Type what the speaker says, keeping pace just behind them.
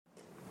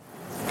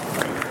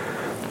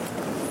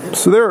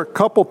So there are a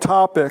couple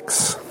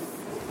topics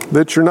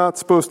that you're not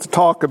supposed to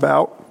talk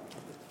about.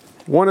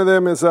 One of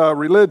them is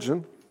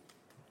religion.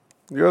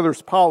 The other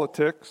is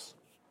politics.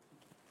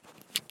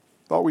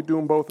 Thought we'd do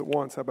them both at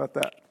once. How about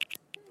that?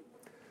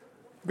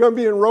 We're going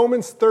to be in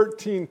Romans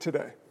 13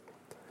 today.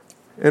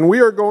 And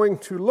we are going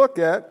to look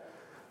at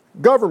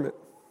government,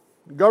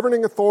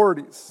 governing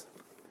authorities.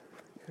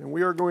 And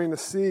we are going to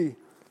see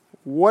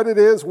what it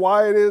is,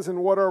 why it is, and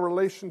what our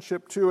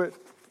relationship to it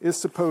is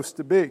supposed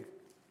to be.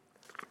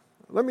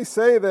 Let me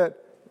say that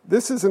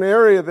this is an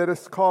area that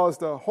has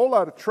caused a whole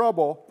lot of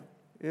trouble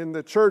in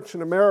the church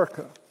in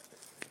America.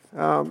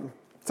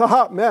 It's a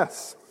hot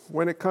mess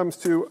when it comes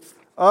to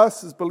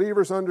us as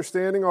believers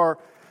understanding our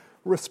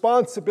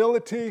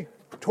responsibility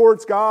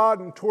towards God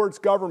and towards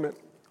government.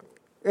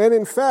 And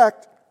in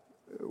fact,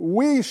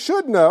 we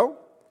should know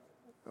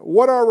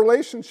what our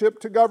relationship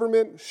to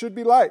government should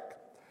be like.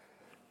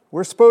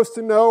 We're supposed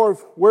to know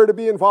of where to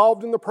be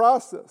involved in the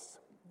process,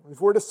 if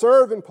we're to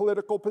serve in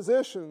political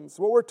positions,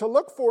 what we're to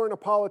look for in a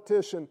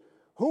politician,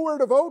 who we're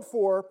to vote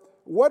for,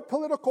 what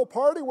political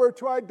party we're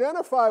to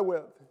identify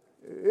with,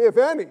 if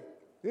any.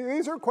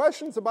 These are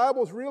questions the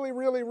Bible is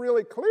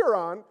really clear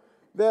on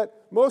that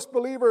most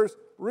believers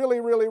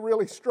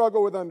really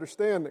struggle with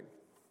understanding.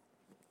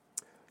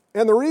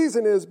 And the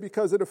reason is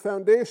because at a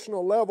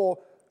foundational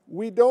level,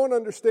 we don't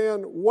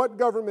understand what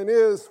government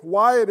is,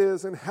 why it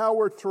is, and how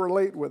we're to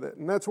relate with it.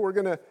 And that's what we're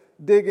going to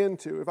dig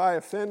into. If I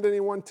offend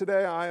anyone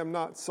today, I am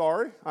not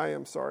sorry. I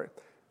am sorry.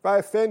 If I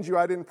offend you,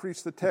 I didn't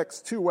preach the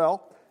text too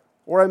well,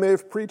 or I may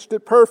have preached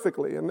it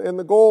perfectly. And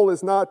the goal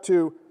is not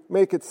to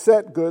make it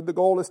set good. The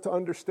goal is to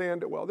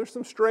understand it well. There's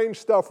some strange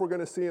stuff we're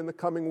going to see in the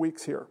coming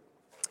weeks here.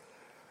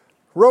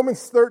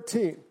 Romans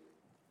 13.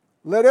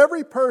 Let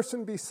every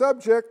person be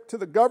subject to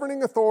the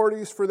governing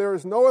authorities, for there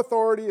is no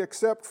authority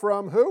except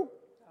from who?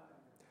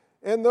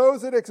 And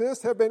those that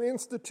exist have been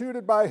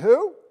instituted by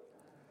who?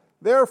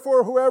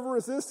 Therefore, whoever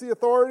resists the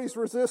authorities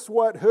resists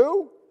what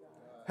who?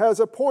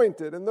 Has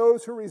appointed, and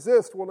those who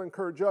resist will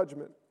incur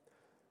judgment.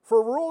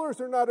 For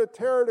rulers are not a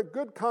terror to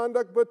good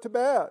conduct, but to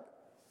bad.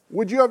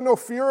 Would you have no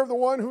fear of the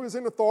one who is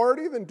in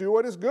authority? Then do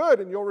what is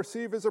good, and you'll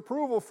receive his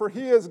approval, for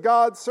he is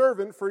God's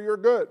servant for your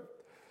good.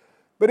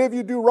 But if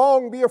you do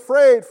wrong, be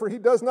afraid, for he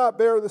does not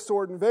bear the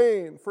sword in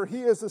vain. For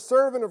he is the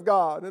servant of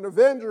God, an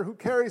avenger who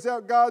carries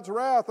out God's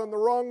wrath on the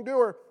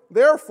wrongdoer.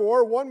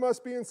 Therefore, one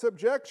must be in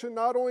subjection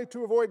not only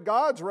to avoid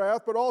God's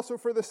wrath, but also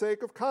for the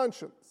sake of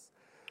conscience.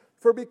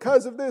 For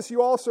because of this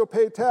you also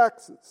pay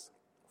taxes.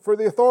 For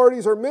the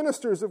authorities are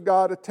ministers of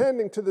God,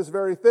 attending to this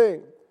very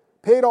thing.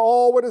 Pay to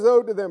all what is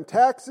owed to them,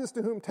 taxes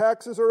to whom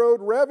taxes are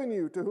owed,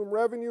 revenue to whom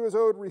revenue is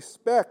owed,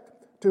 respect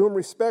to whom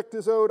respect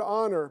is owed,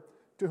 honor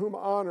to whom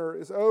honor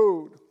is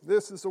owed.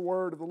 This is the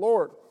word of the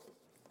Lord.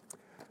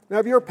 Now,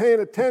 if you're paying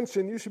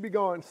attention, you should be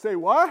going, say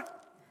what?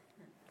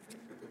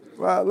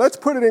 Well, let's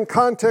put it in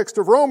context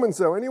of Romans,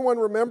 though. Anyone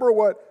remember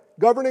what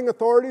governing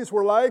authorities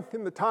were like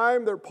in the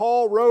time that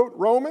Paul wrote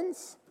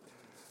Romans?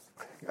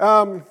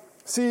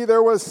 See,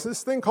 there was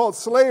this thing called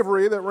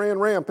slavery that ran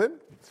rampant.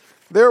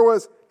 There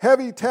was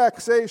heavy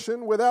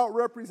taxation without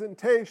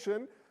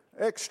representation,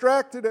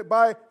 extracted it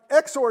by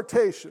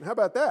exhortation. How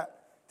about that?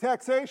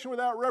 Taxation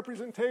without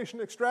representation,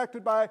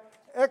 extracted by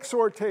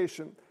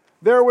exhortation.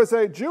 There was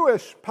a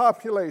Jewish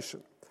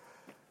population.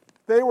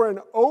 They were an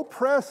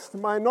oppressed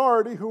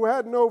minority who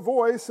had no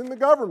voice in the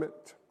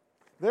government.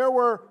 There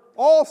were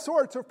all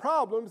sorts of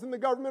problems in the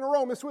government of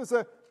Rome. This was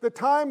the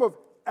time of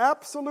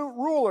absolute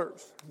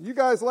rulers. You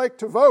guys like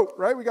to vote,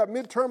 right? We got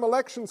midterm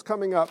elections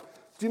coming up.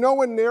 Do you know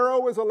when Nero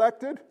was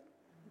elected?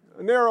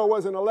 Nero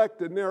wasn't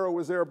elected. Nero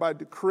was there by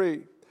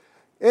decree.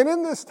 And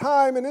in this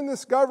time and in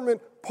this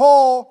government,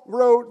 Paul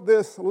wrote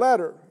this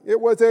letter.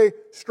 It was a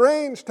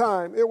strange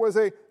time. It was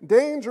a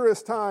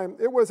dangerous time.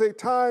 It was a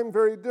time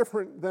very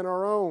different than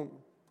our own.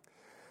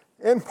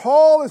 And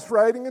Paul is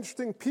writing,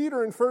 interesting,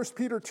 Peter in 1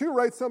 Peter 2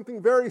 writes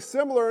something very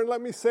similar. And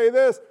let me say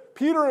this,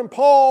 Peter and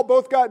Paul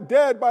both got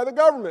dead by the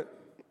government.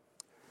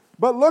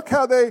 But look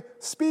how they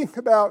speak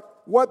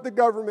about what the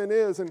government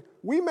is. And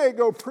we may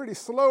go pretty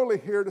slowly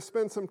here to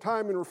spend some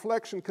time in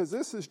reflection because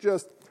this is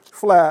just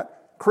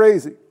flat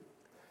crazy.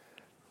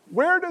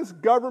 Where does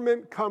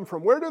government come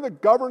from? Where do the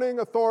governing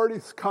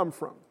authorities come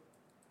from?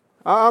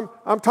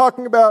 I'm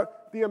talking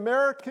about the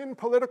American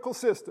political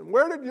system.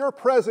 Where did your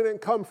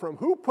president come from?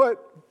 Who put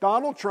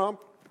Donald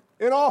Trump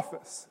in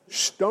office?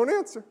 Shh, don't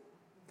answer.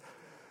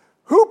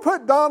 Who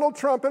put Donald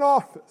Trump in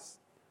office?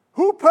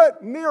 Who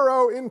put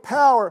Nero in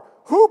power?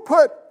 Who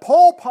put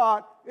Pol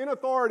Pot in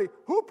authority?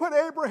 Who put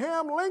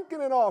Abraham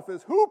Lincoln in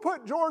office? Who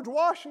put George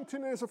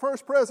Washington as the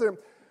first president?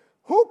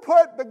 Who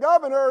put the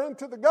governor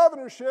into the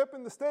governorship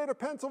in the state of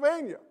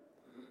Pennsylvania?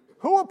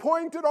 Who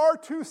appointed our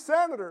 2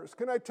 senators?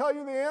 Can I tell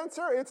you the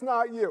answer? It's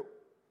not you.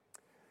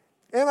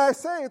 And I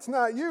say it's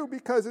not you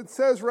because it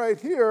says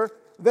right here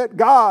that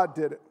God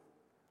did it.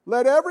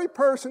 Let every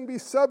person be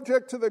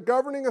subject to the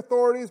governing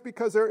authorities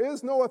because there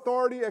is no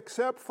authority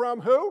except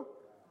from who?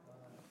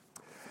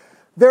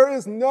 There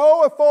is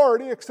no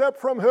authority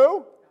except from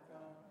who?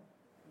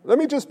 Let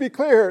me just be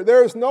clear here.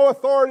 There is no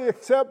authority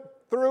except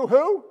Through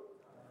who?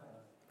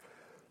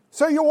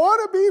 So you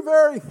want to be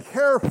very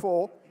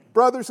careful,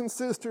 brothers and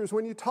sisters,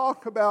 when you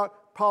talk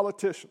about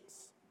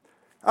politicians.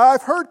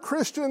 I've heard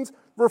Christians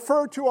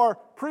refer to our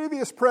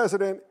previous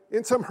president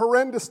in some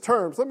horrendous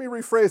terms. Let me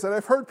rephrase that.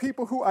 I've heard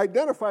people who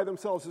identify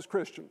themselves as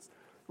Christians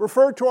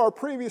refer to our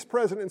previous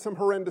president in some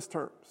horrendous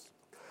terms.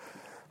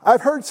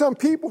 I've heard some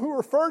people who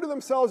refer to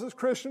themselves as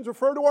Christians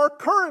refer to our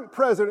current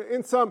president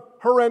in some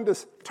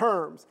horrendous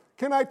terms.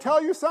 Can I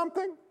tell you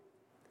something?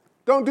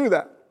 Don't do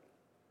that.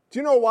 Do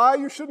you know why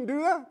you shouldn't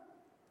do that?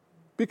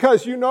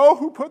 Because you know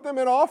who put them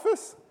in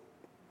office?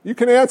 You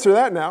can answer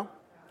that now.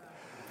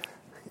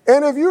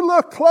 And if you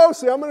look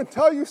closely, I'm going to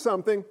tell you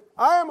something.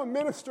 I am a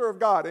minister of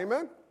God,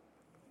 amen?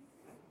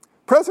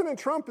 President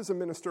Trump is a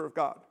minister of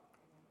God.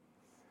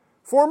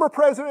 Former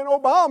President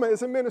Obama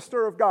is a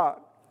minister of God.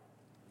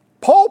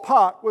 Pol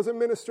Pot was a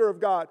minister of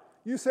God.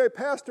 You say,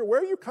 Pastor,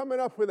 where are you coming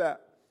up with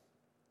that?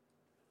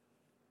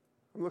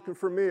 I'm looking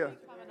for Mia.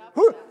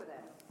 Who?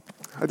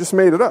 I just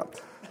made it up.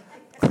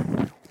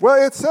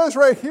 Well, it says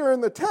right here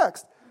in the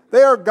text,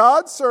 they are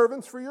God's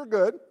servants for your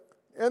good.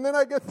 And then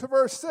I get to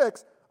verse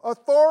 6.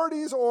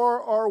 Authorities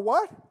are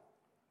what?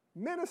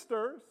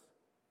 Ministers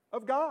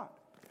of God.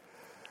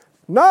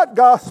 Not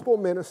gospel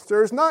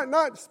ministers,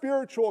 not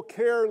spiritual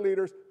care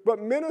leaders, but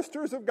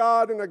ministers of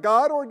God in a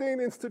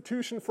God-ordained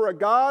institution for a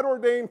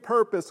God-ordained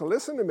purpose.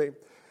 Listen to me.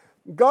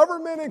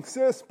 Government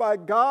exists by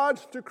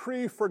God's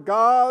decree for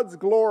God's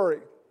glory.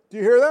 Do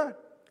you hear that?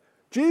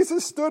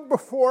 Jesus stood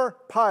before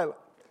Pilate.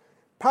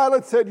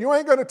 Pilate said, you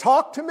ain't going to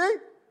talk to me?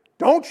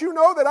 Don't you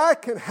know that I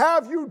can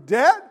have you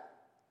dead?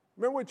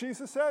 Remember what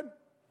Jesus said?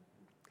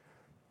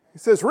 He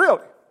says,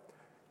 really?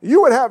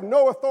 You would have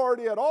no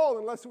authority at all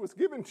unless it was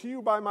given to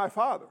you by my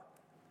Father.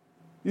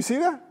 You see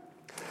that?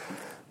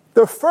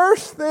 The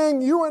first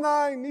thing you and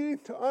I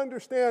need to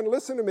understand,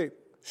 listen to me,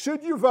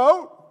 should you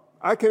vote?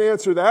 I can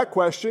answer that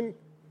question.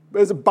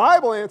 But as the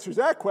Bible answers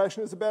that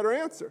question, it's a better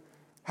answer.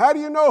 How do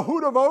you know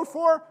who to vote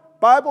for?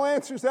 Bible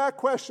answers that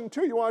question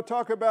too. You want to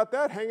talk about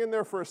that? Hang in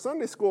there for a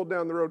Sunday school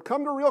down the road.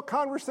 Come to Real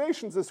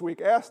Conversations this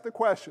week. Ask the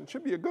question.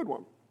 Should be a good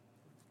one.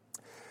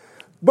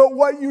 But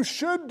what you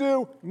should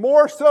do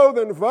more so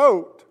than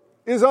vote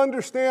is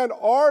understand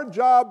our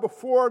job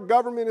before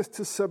government is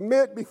to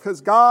submit because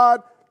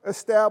God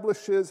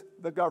establishes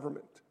the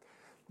government.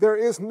 There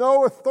is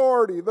no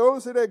authority.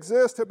 Those that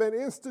exist have been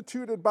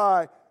instituted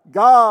by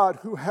God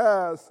who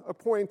has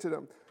appointed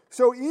them.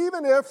 So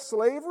even if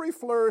slavery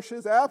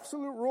flourishes,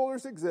 absolute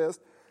rulers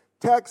exist,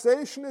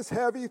 taxation is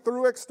heavy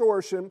through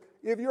extortion,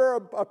 if you're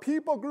a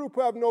people group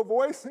who have no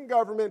voice in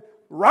government,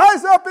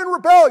 rise up in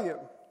rebellion.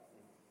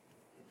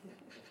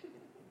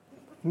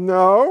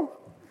 No.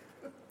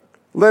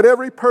 Let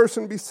every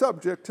person be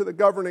subject to the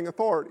governing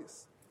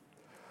authorities.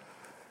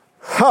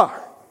 How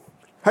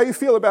you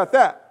feel about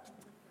that?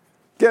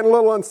 Getting a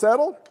little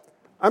unsettled?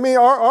 I mean,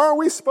 aren't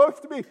we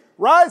supposed to be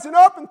rising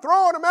up and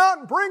throwing them out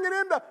and bringing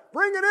in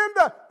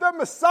the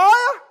Messiah?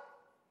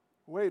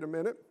 Wait a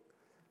minute.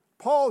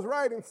 Paul's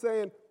writing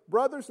saying,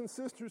 brothers and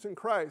sisters in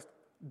Christ,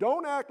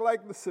 don't act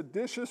like the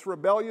seditious,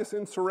 rebellious,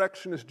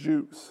 insurrectionist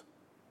Jews.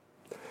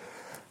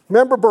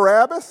 Remember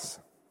Barabbas?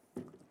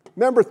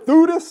 Remember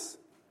Theudas?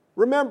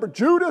 Remember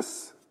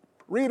Judas?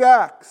 Read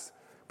Acts.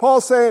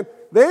 Paul's saying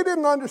they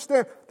didn't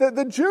understand that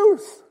the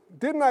Jews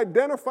didn't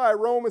identify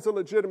Rome as a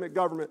legitimate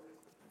government.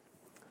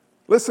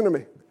 Listen to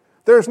me.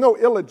 There's no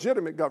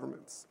illegitimate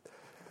governments.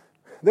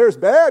 There's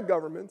bad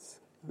governments.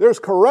 There's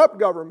corrupt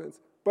governments.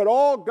 But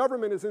all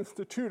government is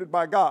instituted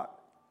by God.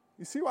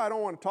 You see why I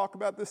don't want to talk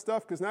about this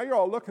stuff? Because now you're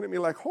all looking at me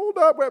like, hold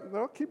up.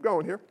 No, keep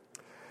going here.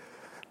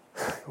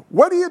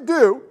 What do you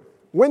do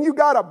when you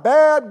got a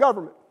bad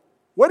government?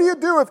 What do you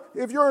do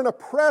if you're an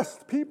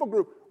oppressed people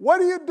group? What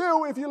do you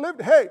do if you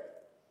lived, hey,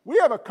 we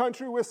have a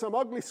country with some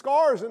ugly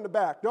scars in the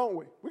back, don't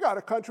we? We got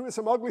a country with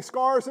some ugly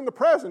scars in the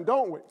present,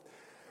 don't we?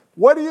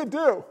 What do you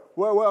do?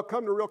 Well,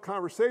 come to Real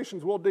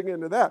Conversations, we'll dig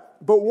into that.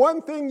 But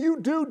one thing you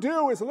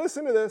do is,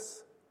 listen to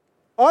this,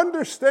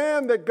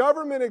 understand that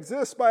government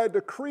exists by a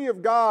decree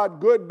of God,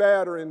 good,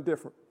 bad, or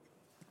indifferent.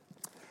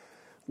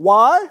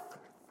 Why?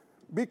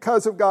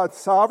 Because of God's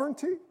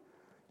sovereignty,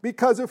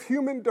 because of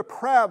human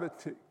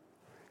depravity.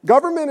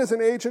 Government is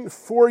an agent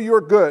for your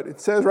good. It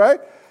says, right?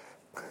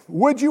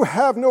 Would you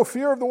have no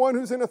fear of the one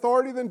who's in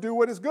authority, then do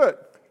what is good.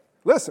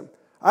 Listen,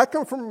 I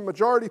come from a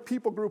majority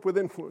people group with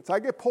influence. I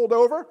get pulled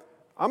over,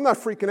 I'm not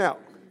freaking out.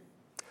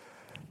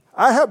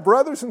 I have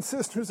brothers and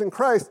sisters in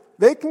Christ,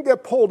 they can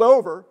get pulled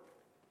over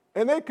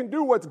and they can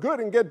do what's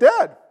good and get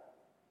dead,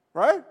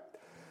 right?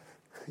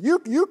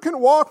 You can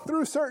walk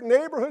through certain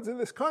neighborhoods in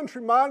this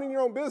country minding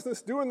your own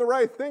business, doing the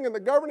right thing, and the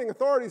governing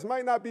authorities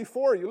might not be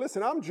for you.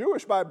 Listen, I'm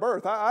Jewish by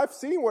birth. I've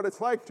seen what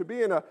it's like to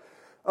be in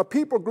a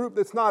people group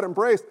that's not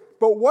embraced.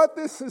 But what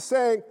this is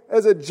saying,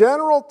 as a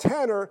general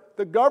tenor,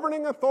 the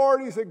governing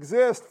authorities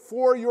exist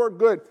for your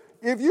good.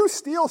 If you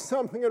steal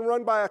something and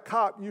run by a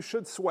cop, you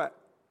should sweat.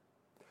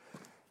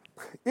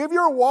 If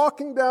you're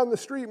walking down the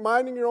street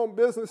minding your own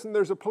business and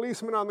there's a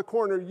policeman on the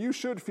corner, you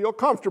should feel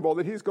comfortable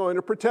that he's going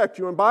to protect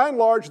you. And by and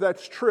large,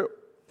 that's true.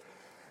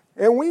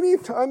 And we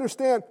need to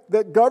understand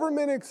that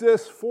government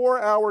exists for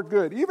our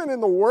good, even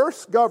in the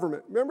worst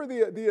government. Remember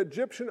the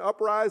Egyptian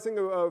uprising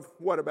of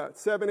what, about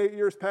 7-8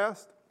 years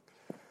past?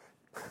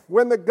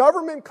 When the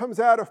government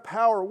comes out of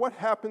power, what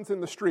happens in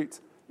the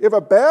streets? If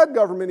a bad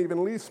government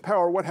even leaves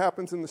power, what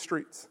happens in the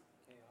streets?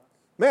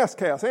 Mass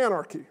chaos,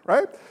 anarchy,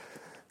 right?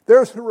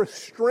 There's a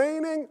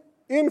restraining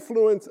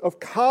influence of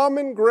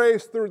common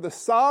grace through the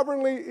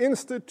sovereignly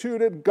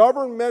instituted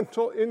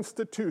governmental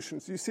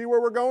institutions. You see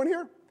where we're going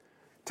here?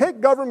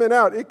 Take government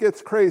out, it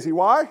gets crazy.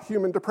 Why?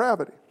 Human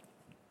depravity.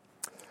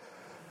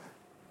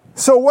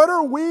 So what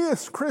are we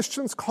as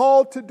Christians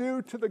called to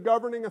do to the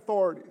governing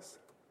authorities?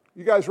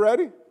 You guys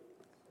ready?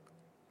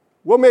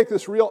 We'll make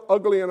this real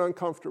ugly and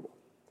uncomfortable.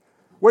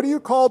 What are you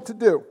called to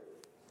do?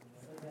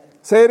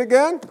 Say it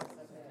again.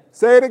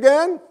 Say it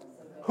again.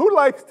 Who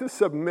likes to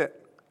submit?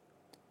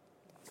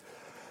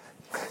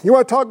 You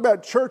want to talk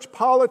about church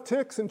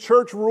politics and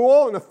church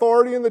rule and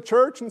authority in the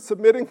church and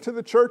submitting to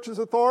the church's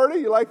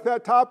authority? You like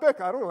that topic?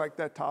 I don't like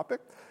that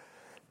topic.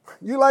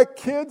 You like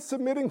kids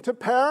submitting to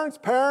parents?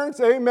 Parents,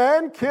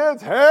 amen.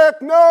 Kids,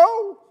 heck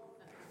no.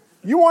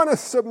 You want to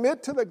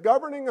submit to the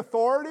governing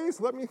authorities?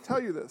 Let me tell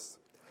you this.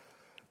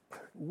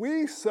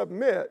 We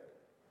submit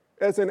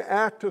as an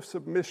act of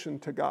submission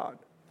to God.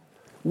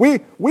 We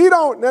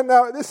don't,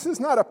 now this is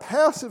not a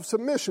passive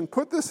submission.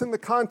 Put this in the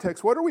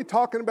context. What are we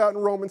talking about in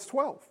Romans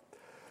 12?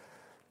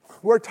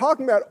 We're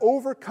talking about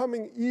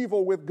overcoming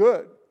evil with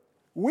good.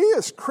 We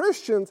as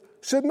Christians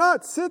should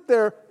not sit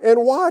there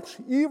and watch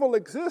evil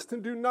exist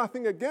and do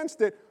nothing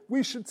against it.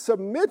 We should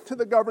submit to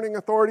the governing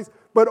authorities,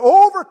 but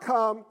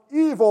overcome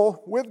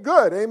evil with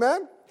good.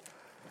 Amen?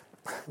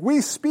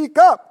 We speak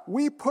up.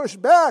 We push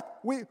back.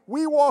 We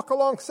walk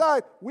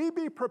alongside. We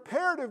be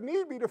prepared if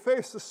need be to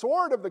face the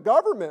sword of the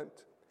government,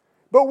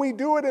 but we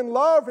do it in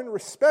love and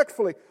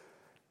respectfully.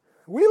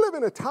 We live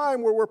in a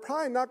time where we're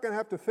probably not going to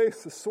have to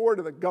face the sword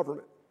of the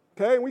government.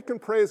 Okay, and we can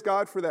praise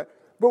God for that.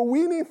 But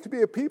we need to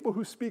be a people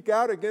who speak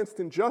out against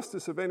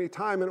injustice of any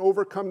time and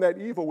overcome that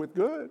evil with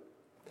good.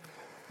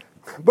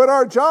 But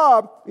our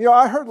job,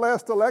 I heard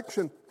last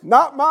election,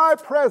 not my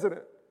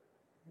president.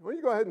 Well,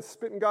 you go ahead and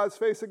spit in God's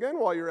face again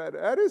while you're at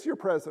it. That is your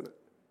president.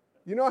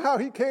 You know how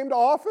he came to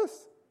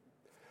office?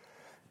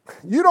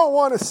 You don't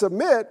want to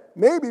submit,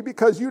 maybe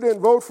because you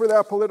didn't vote for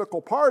that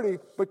political party,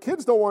 but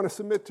kids don't want to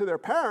submit to their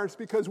parents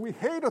because we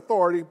hate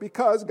authority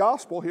because,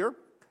 gospel here,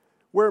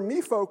 we're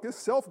me-focused,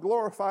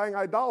 self-glorifying,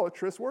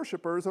 idolatrous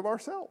worshipers of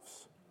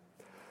ourselves.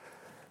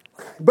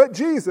 But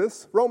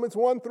Jesus, Romans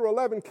 1 through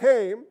 11,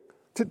 came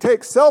to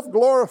take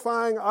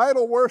self-glorifying,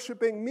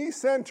 idol-worshiping,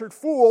 me-centered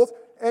fools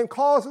and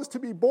cause us to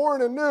be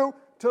born anew,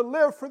 to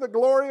live for the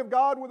glory of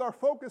God with our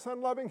focus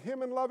on loving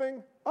Him and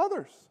loving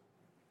others.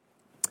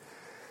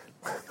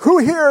 Who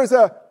here is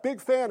a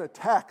big fan of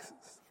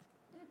taxes?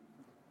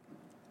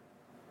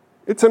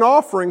 It's an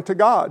offering to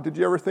God. Did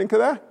you ever think of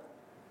that?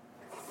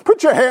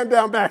 Put your hand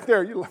down back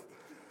there.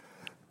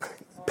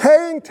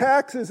 Paying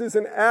taxes is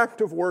an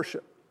act of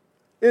worship.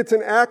 It's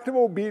an act of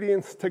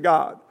obedience to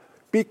God.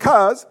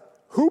 Because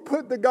who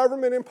put the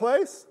government in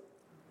place?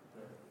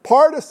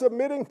 Part of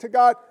submitting to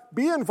God.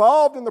 Be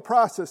involved in the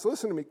process.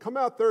 Listen to me. Come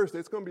out Thursday.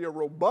 It's going to be a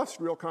robust,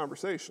 real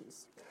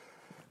conversations.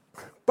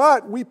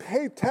 But we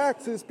pay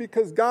taxes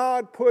because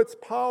God puts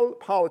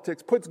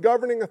politics, puts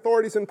governing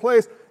authorities in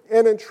place,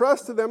 and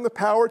entrusts to them the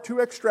power to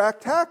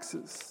extract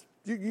taxes.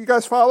 You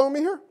guys following me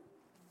here?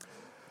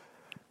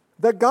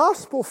 The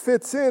gospel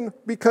fits in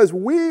because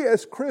we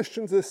as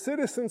Christians, as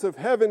citizens of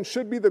heaven,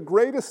 should be the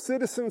greatest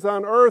citizens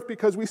on earth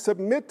because we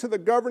submit to the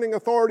governing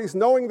authorities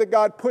knowing that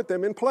God put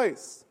them in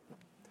place.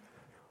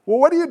 Well,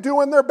 what do you do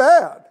when they're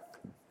bad?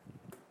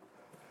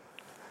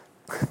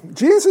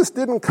 Jesus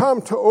didn't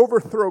come to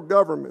overthrow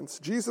governments.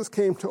 Jesus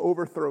came to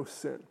overthrow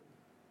sin.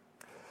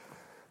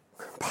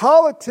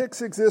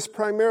 Politics exists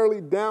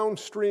primarily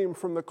downstream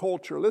from the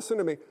culture. Listen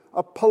to me.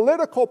 A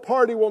political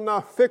party will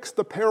not fix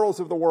the perils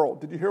of the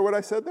world. Did you hear what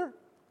I said there?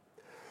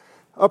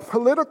 A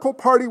political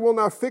party will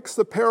not fix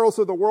the perils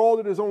of the world.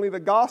 It is only the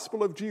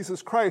gospel of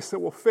Jesus Christ that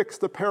will fix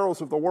the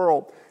perils of the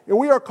world. And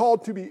we are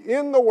called to be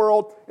in the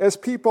world as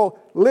people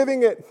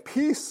living at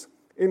peace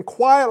in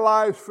quiet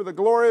lives for the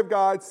glory of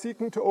God,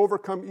 seeking to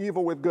overcome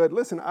evil with good.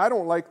 Listen, I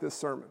don't like this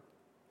sermon.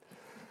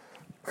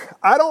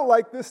 I don't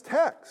like this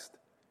text.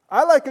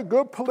 I like a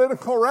good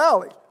political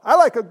rally. I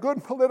like a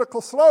good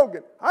political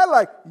slogan. I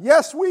like,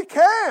 yes, we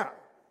can.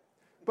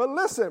 But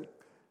listen,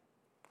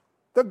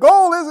 the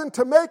goal isn't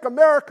to make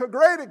America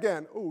great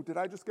again. Ooh, did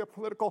I just get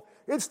political?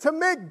 It's to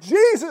make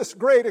Jesus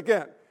great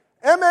again.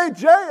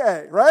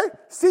 M-A-J-A, right?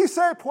 Si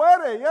se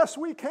puede. Yes,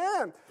 we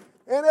can.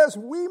 And as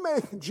we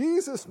make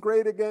Jesus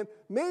great again,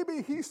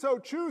 maybe He so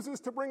chooses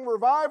to bring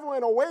revival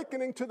and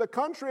awakening to the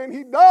country, and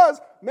He does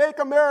make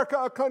America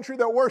a country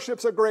that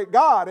worships a great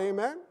God.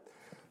 Amen?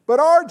 But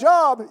our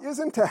job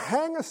isn't to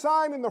hang a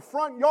sign in the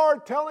front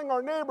yard telling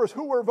our neighbors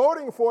who we're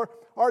voting for.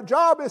 Our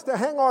job is to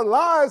hang our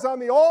lives on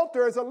the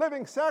altar as a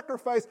living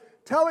sacrifice,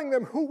 telling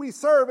them who we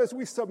serve as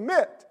we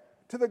submit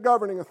to the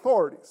governing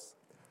authorities.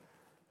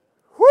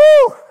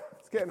 Whew!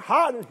 It's getting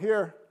hot in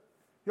here.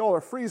 Y'all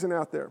are freezing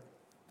out there.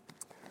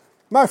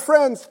 My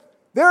friends,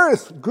 there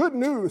is good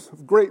news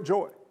of great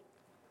joy.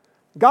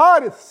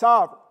 God is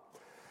sovereign.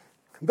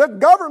 The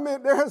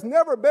government, there has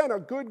never been a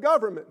good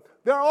government.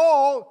 They're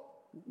all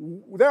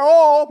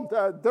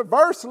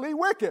diversely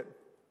wicked.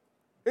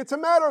 It's a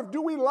matter of,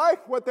 do we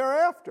like what they're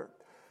after?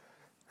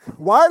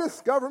 Why does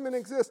government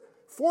exist?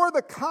 For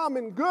the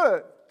common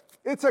good.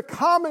 It's a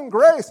common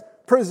grace,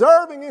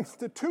 preserving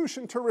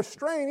institution to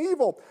restrain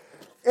evil.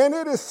 And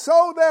it is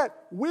so that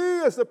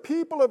we as the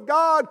people of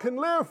God can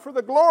live for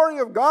the glory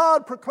of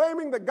God,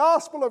 proclaiming the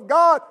gospel of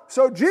God,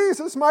 so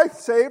Jesus might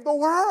save the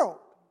world.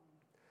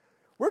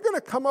 We're going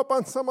to come up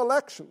on some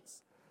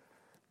elections.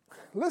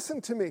 Listen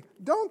to me.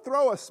 Don't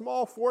throw a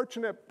small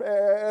fortune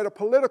at a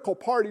political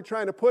party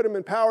trying to put them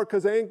in power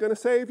because they ain't going to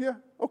save you,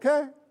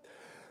 okay?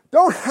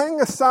 Don't hang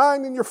a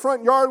sign in your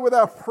front yard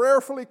without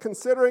prayerfully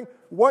considering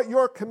what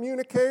you're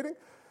communicating.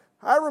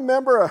 I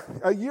remember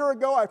a year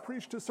ago I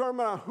preached a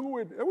sermon on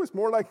it was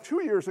more like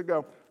 2 years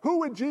ago, who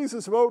would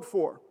Jesus vote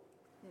for?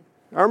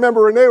 I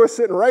remember Renee was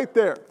sitting right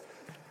there.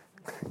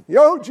 You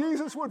know who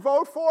Jesus would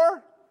vote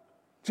for?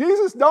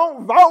 Jesus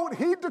don't vote,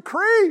 he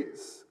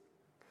decrees.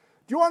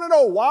 Do you want to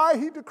know why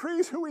he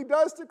decrees, who he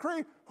does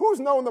decree? Who's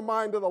known the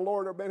mind of the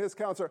Lord or been his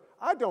counselor?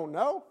 I don't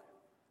know.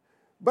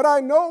 But I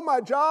know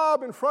my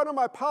job in front of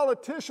my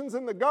politicians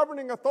and the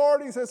governing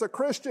authorities as a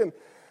Christian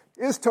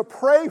is to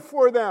pray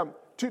for them,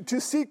 to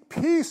seek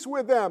peace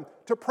with them,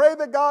 to pray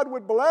that God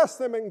would bless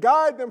them and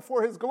guide them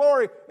for his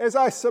glory as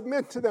I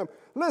submit to them.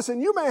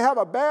 Listen, you may have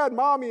a bad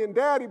mommy and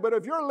daddy, but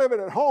if you're living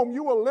at home,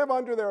 you will live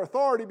under their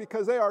authority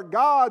because they are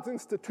God's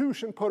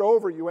institution put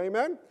over you.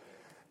 Amen?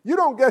 You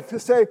don't get to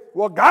say,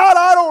 well, God,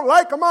 I don't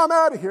like them, I'm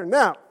out of here.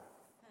 Now,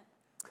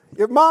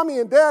 if mommy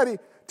and daddy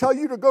tell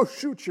you to go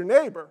shoot your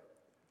neighbor,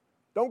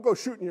 don't go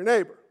shooting your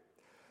neighbor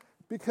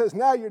because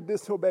now you're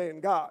disobeying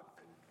God.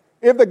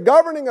 If the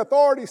governing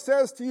authority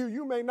says to you,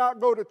 you may not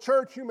go to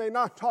church, you may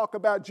not talk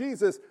about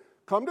Jesus,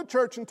 come to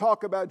church and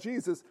talk about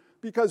Jesus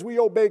because we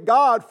obey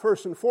God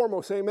first and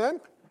foremost,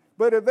 amen?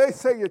 But if they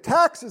say your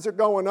taxes are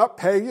going up,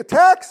 pay your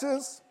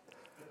taxes.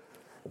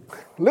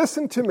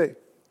 Listen to me.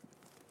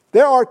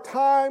 There are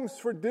times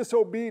for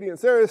disobedience.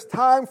 There is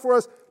time for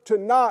us to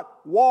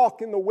not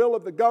walk in the will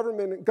of the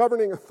government and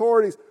governing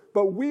authorities,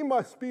 but we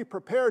must be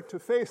prepared to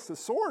face the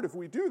sword if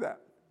we do that.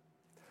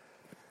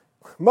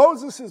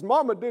 Moses'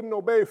 mama didn't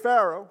obey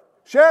Pharaoh.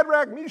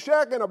 Shadrach,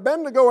 Meshach, and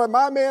Abednego and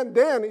my man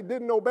Danny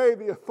didn't obey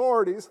the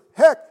authorities.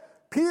 Heck,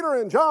 Peter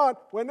and John,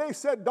 when they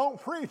said don't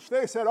preach,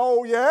 they said,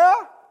 oh yeah?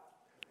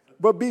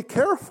 But be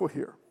careful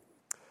here.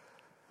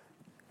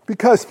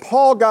 Because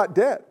Paul got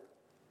dead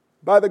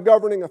by the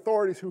governing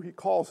authorities who he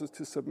calls us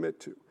to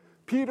submit to.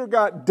 Peter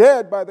got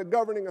dead by the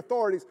governing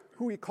authorities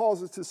who he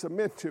calls us to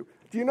submit to.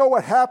 Do you know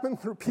what happened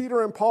through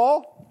Peter and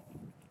Paul?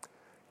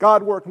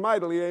 God worked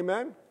mightily,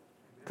 amen?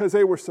 Because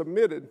they were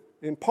submitted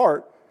in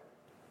part.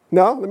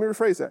 No, let me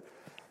rephrase that.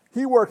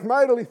 He worked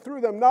mightily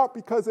through them not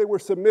because they were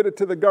submitted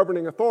to the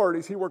governing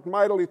authorities. He worked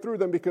mightily through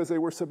them because they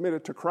were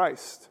submitted to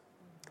Christ.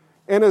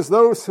 And as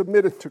those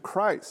submitted to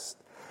Christ,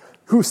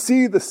 who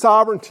see the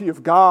sovereignty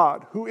of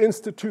God, who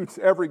institutes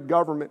every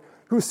government,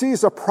 who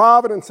sees the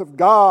providence of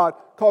God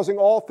causing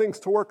all things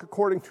to work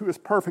according to his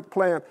perfect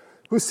plan,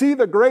 who see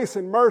the grace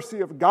and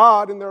mercy of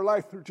God in their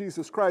life through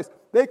Jesus Christ,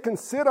 they can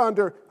sit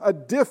under a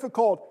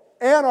difficult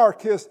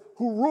anarchist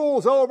who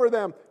rules over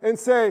them and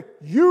say,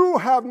 you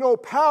have no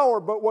power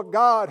but what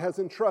God has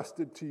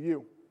entrusted to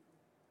you.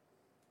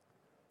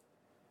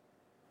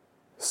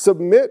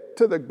 Submit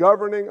to the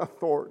governing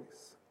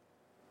authorities.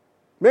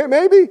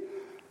 Maybe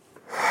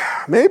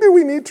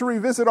we need to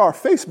revisit our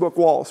Facebook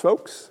walls,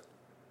 folks.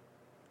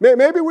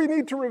 Maybe we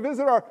need to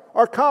revisit our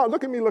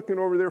look at me looking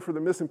over there for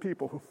the missing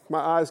people. My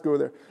eyes go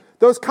there.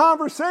 Those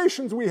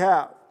conversations we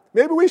have.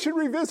 Maybe we should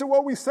revisit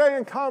what we say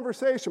in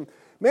conversation.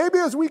 Maybe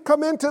as we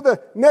come into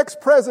the next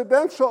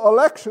presidential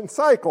election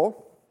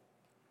cycle,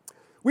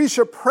 we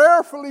should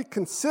prayerfully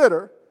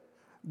consider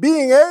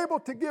being able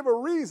to give a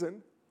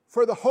reason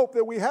for the hope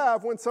that we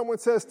have when someone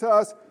says to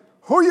us,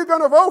 who are you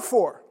going to vote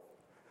for?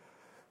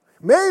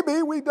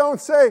 Maybe we don't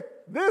say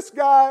this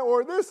guy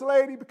or this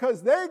lady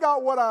because they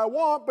got what I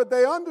want, but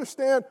they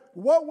understand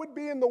what would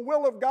be in the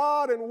will of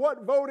God and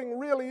what voting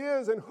really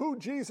is and who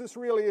Jesus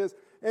really is.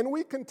 And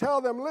we can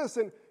tell them,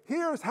 listen,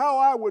 here's how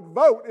I would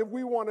vote if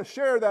we want to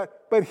share that,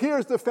 but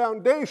here's the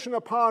foundation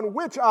upon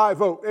which I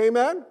vote.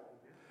 Amen?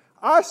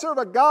 I serve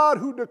a God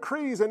who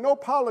decrees, and no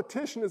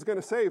politician is going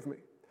to save me.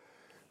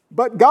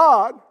 But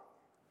God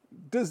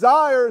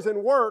desires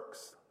and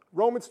works,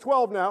 Romans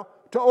 12 now,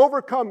 to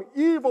overcome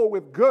evil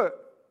with good.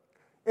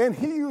 And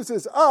he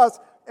uses us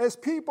as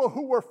people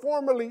who were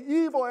formerly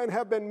evil and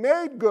have been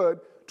made good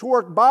to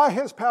work by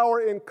his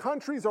power in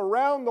countries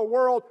around the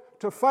world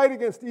to fight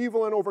against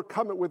evil and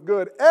overcome it with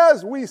good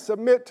as we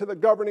submit to the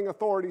governing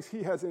authorities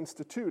he has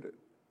instituted.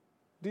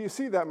 Do you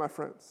see that, my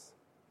friends?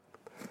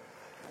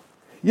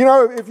 You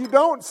know, if you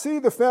don't see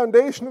the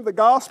foundation of the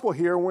gospel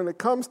here, when it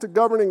comes to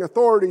governing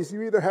authorities,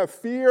 you either have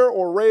fear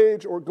or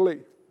rage or glee.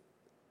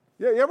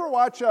 Yeah, you ever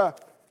watch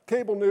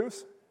cable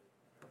news?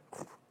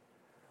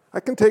 I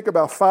can take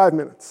about 5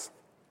 minutes.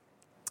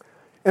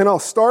 And I'll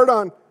start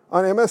on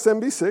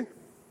MSNBC,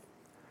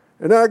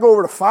 and then I go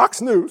over to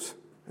Fox News,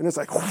 and it's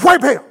like, wham,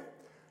 bam!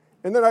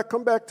 And then I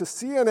come back to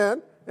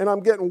CNN, and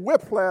I'm getting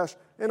whiplash,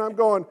 and I'm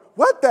going,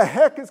 what the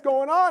heck is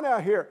going on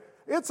out here?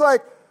 It's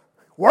like,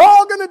 we're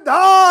all going to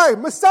die.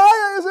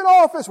 Messiah is in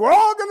office. We're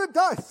all going to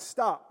die.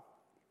 Stop.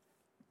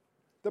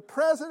 The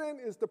president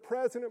is the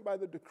president by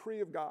the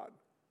decree of God.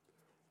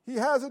 He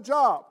has a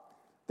job.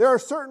 There are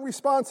certain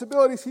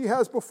responsibilities he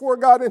has before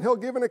God, and he'll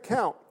give an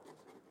account.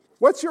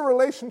 What's your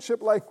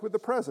relationship like with the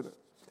president?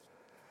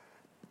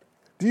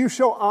 Do you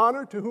show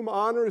honor to whom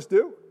honor is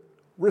due?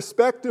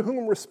 Respect to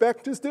whom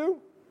respect is due?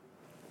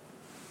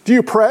 Do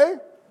you pray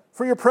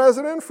for your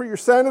president, for your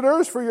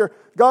senators, for your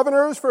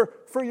governors,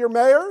 for your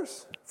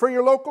mayors, for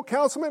your local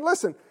councilmen?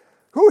 Listen,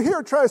 who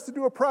here tries to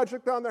do a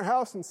project on their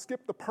house and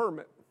skip the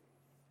permit?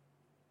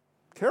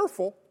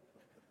 Careful.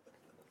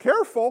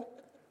 Careful.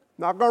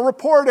 Not going to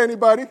report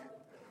anybody.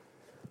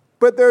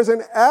 But there's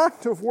an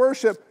act of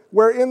worship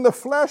where in the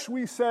flesh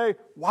we say,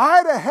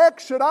 why the heck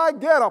should I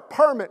get a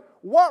permit?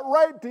 What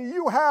right do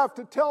you have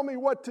to tell me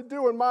what to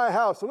do in my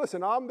house? So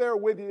listen, I'm there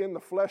with you in the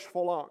flesh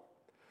full on.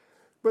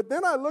 But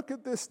then I look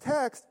at this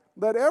text,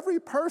 let every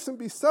person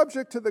be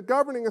subject to the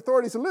governing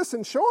authorities. And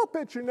listen, show up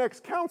at your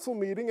next council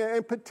meeting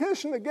and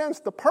petition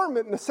against the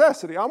permit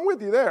necessity. I'm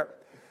with you there.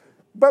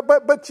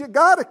 But you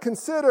got to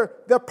consider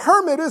the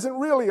permit isn't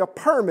really a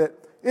permit.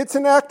 It's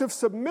an act of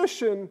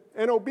submission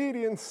and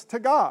obedience to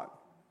God.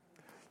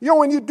 You know,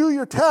 when you do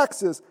your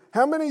taxes,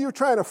 how many of you are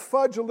trying to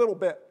fudge a little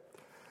bit?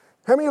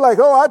 How many are like,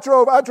 oh,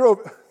 I drove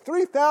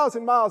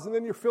 3,000 miles, and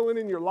then you're filling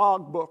in your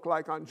logbook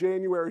like on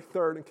January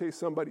 3rd in case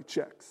somebody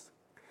checks?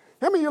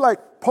 How many of you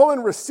like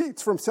pulling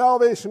receipts from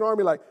Salvation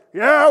Army like,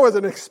 yeah, it was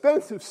an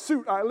expensive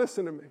suit.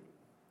 Listen to me.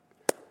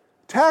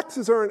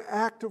 Taxes are an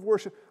act of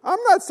worship. I'm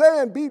not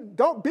saying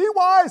don't be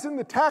wise in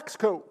the tax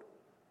code.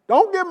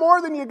 Don't give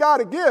more than you got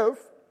to give,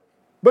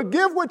 but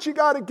give what you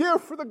got to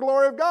give for the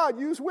glory of God.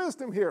 Use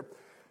wisdom here.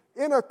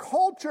 In a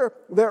culture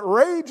that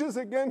rages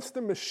against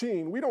the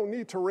machine, we don't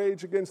need to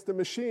rage against the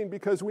machine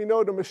because we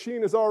know the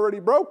machine is already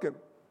broken.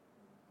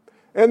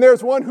 And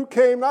there's one who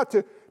came not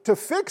to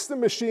fix the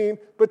machine,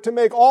 but to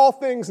make all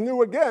things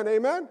new again.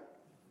 Amen?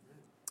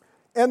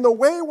 And the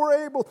way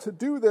we're able to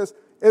do this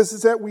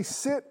is that we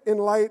sit in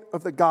light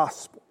of the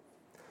gospel.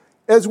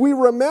 As we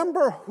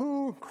remember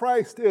who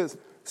Christ is.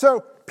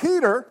 So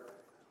Peter,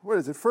 what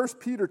is it, 1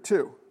 Peter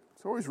 2.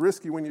 It's always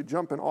risky when you're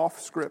jumping off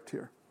script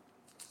here.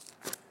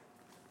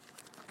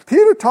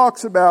 Peter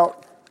talks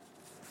about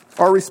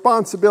our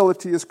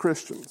responsibility as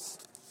Christians.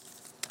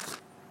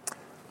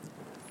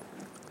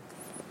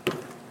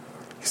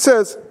 He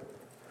says,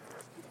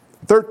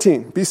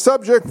 13, be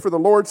subject for the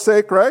Lord's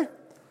sake, right?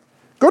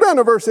 Go down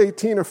to verse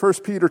 18 of 1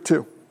 Peter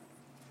 2.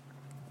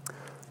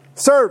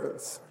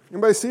 Servants.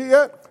 Anybody see it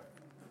yet?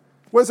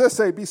 What does that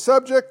say? Be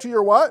subject to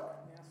your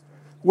what?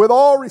 With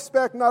all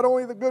respect, not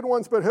only the good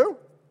ones, but who?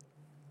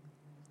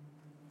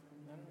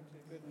 Not only to the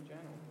good in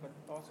general, but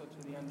also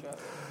to the unjust.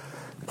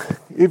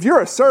 If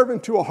you're a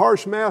servant to a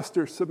harsh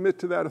master, submit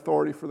to that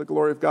authority for the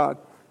glory of God.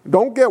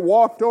 Don't get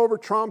walked over,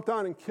 tromped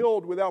on, and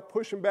killed without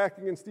pushing back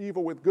against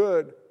evil with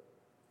good,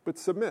 but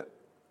submit.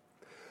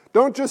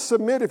 Don't just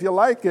submit if you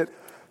like it.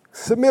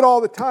 Submit all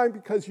the time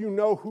because you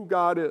know who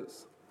God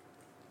is.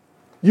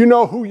 You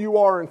know who you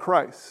are in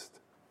Christ.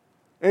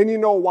 And you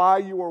know why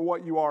you are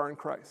what you are in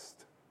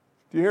Christ.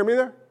 Do you hear me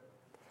there?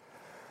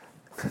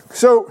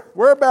 So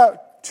we're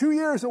about 2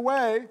 years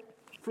away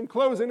from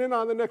closing in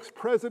on the next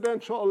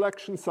presidential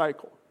election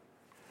cycle.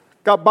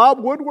 Got Bob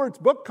Woodward's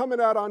book coming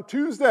out on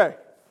Tuesday,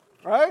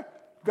 right?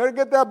 Better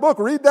get that book,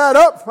 read that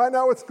up, find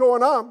out what's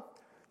going on.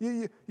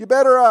 You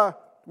better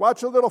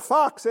watch a little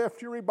Fox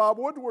after you read Bob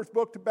Woodward's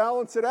book to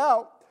balance it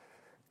out.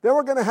 Then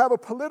we're going to have a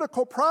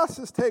political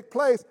process take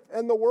place,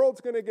 and the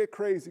world's going to get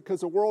crazy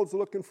because the world's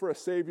looking for a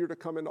savior to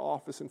come into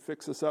office and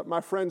fix us up.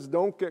 My friends,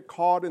 don't get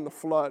caught in the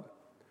flood.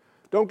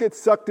 Don't get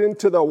sucked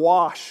into the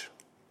wash.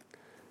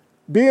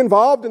 Be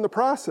involved in the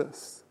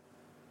process.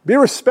 Be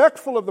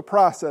respectful of the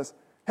process.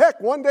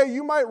 Heck, one day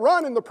you might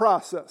run in the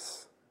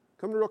process.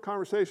 Come to Real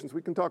Conversations.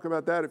 We can talk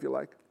about that if you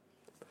like.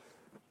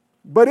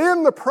 But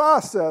in the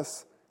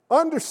process,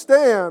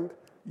 understand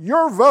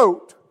your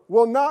vote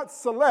will not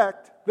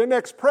select the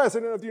next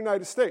president of the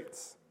United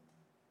States.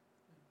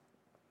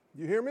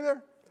 You hear me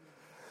there?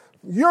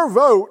 Your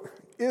vote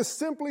is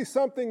simply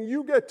something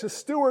you get to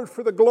steward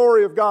for the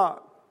glory of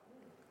God.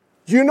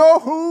 Do you know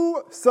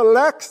who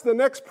selects the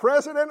next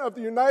president of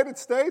the United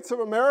States of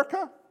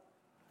America?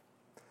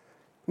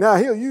 Now,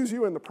 he'll use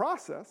you in the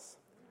process.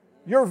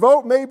 Your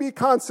vote may be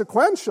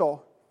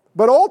consequential,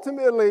 but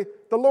ultimately,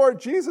 the Lord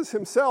Jesus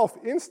himself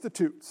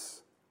institutes.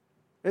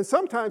 And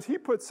sometimes he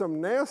puts some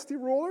nasty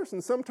rulers,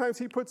 and sometimes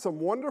he puts some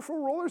wonderful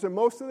rulers, and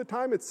most of the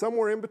time it's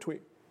somewhere in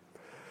between.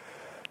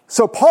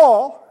 So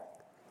Paul,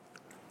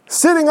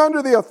 sitting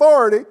under the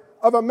authority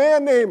of a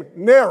man named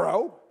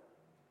Nero,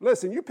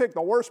 listen, you pick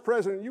the worst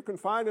president you can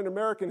find in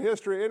American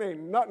history, it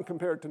ain't nothing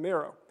compared to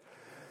Nero.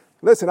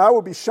 Listen, I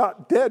would be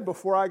shot dead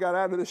before I got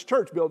out of this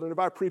church building if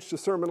I preached a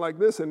sermon like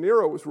this and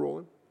Nero was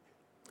ruling.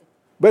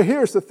 But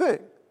here's the thing.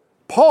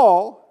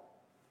 Paul,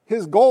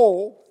 his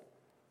goal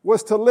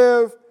was to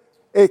live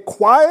a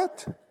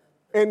quiet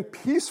and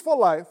peaceful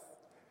life,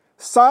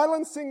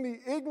 silencing the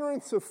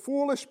ignorance of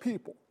foolish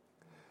people.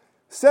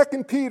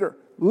 2 Peter,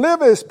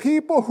 live as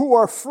people who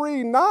are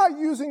free, not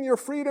using your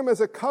freedom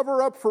as a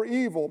cover-up for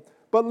evil,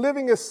 but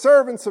living as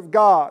servants of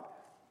God.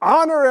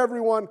 Honor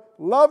everyone,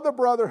 love the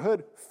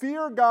brotherhood,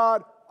 fear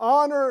God,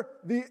 honor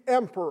the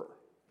emperor.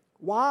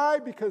 Why?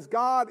 Because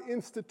God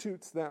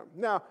institutes them.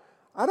 Now,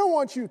 I don't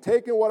want you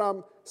taking what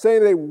I'm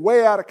saying today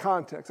way out of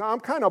context. I'm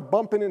kind of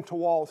bumping into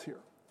walls here.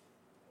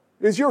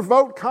 Is your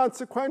vote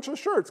consequential?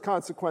 Sure, it's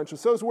consequential.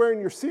 So is wearing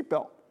your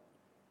seatbelt.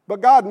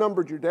 But God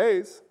numbered your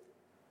days.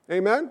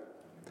 Amen?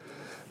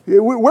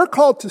 We're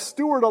called to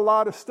steward a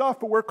lot of stuff,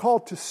 but we're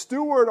called to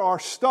steward our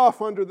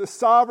stuff under the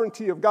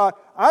sovereignty of God.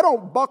 I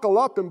don't buckle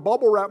up and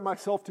bubble wrap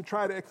myself to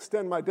try to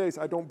extend my days.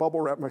 I don't bubble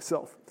wrap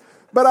myself.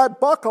 But I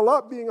buckle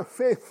up being a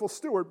faithful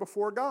steward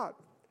before God.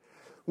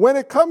 When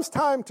it comes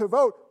time to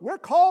vote, we're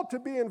called to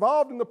be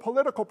involved in the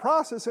political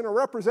process in a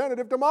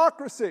representative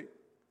democracy.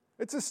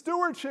 It's a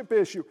stewardship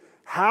issue.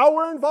 How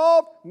we're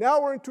involved,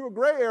 now we're into a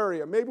gray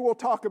area. Maybe we'll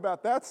talk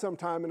about that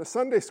sometime in a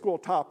Sunday school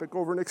topic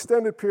over an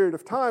extended period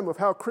of time of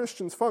how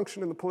Christians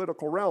function in the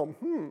political realm.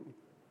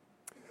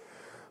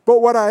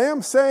 But what I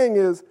am saying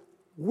is,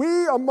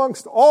 we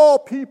amongst all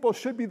people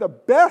should be the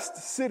best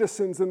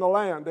citizens in the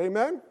land.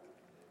 Amen?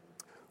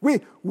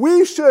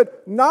 We should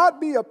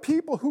not be a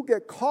people who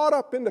get caught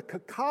up in the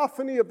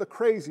cacophony of the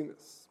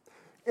craziness.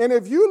 And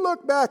if you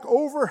look back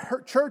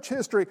over church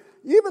history,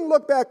 even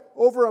look back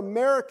over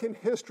American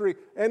history,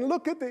 and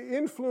look at the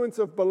influence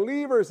of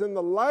believers in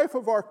the life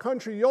of our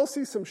country, you'll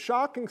see some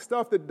shocking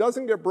stuff that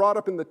doesn't get brought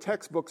up in the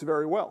textbooks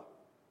very well.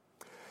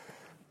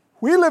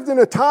 We lived in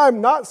a time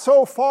not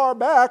so far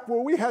back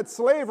where we had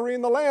slavery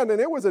in the land, and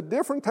it was a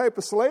different type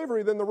of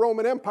slavery than the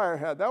Roman Empire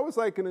had. That was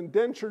like an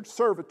indentured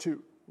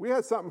servitude. We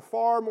had something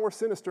far more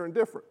sinister and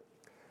different.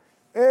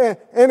 And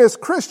as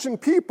Christian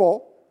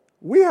people,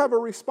 we have a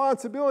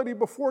responsibility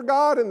before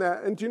God in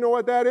that. And do you know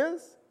what that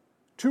is?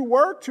 To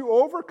work to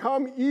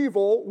overcome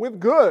evil with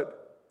good.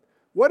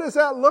 What does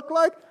that look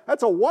like?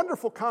 That's a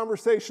wonderful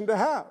conversation to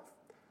have.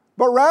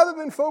 But rather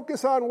than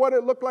focus on what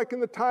it looked like in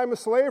the time of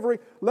slavery,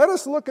 let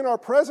us look in our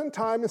present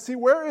time and see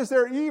where is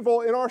there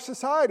evil in our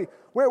society.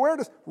 Where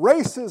does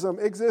racism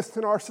exist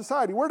in our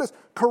society? Where does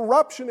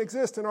corruption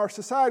exist in our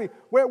society?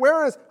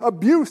 Where is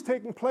abuse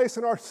taking place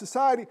in our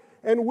society?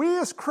 And we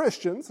as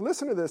Christians,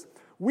 listen to this,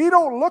 we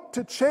don't look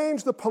to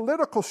change the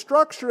political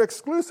structure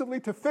exclusively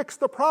to fix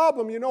the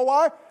problem. You know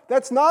why?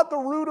 That's not the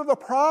root of the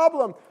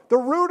problem. The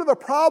root of the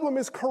problem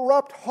is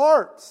corrupt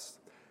hearts.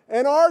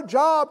 And our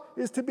job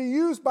is to be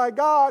used by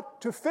God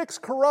to fix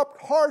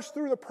corrupt hearts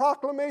through the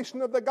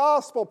proclamation of the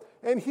gospel.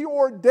 And He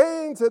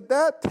ordains that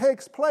that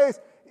takes place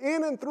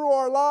in and through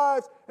our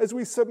lives as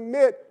we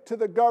submit to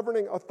the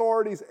governing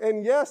authorities.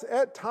 And yes,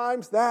 at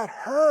times that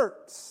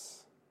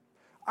hurts.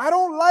 I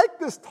don't like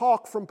this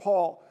talk from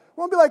Paul. I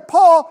want to be like,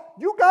 Paul,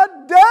 you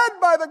got dead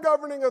by the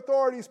governing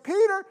authorities.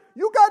 Peter,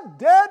 you got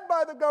dead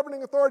by the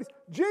governing authorities.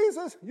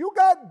 Jesus, you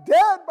got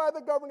dead by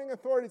the governing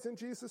authorities. And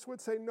Jesus would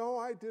say, no,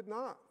 I did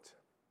not.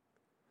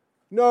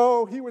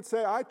 No, He would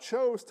say, I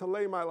chose to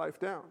lay my life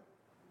down.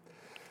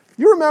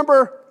 You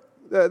remember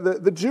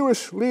the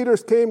Jewish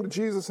leaders came to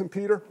Jesus and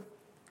Peter?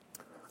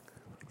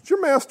 Did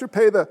your master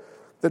pay the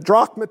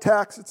drachma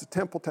tax? It's a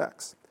temple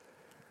tax.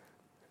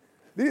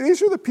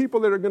 These are the people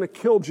that are going to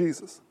kill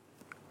Jesus.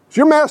 Does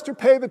your master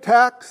pay the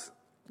tax?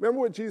 Remember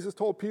what Jesus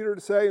told Peter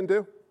to say and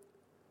do?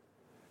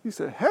 He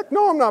said, heck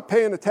no, I'm not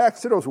paying the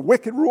tax to those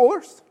wicked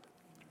rulers.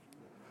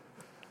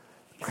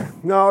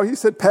 No, he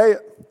said, pay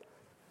it.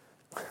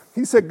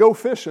 He said, go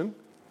fishing.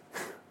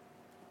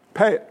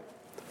 Pay it.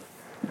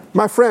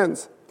 My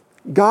friends,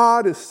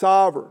 God is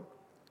sovereign.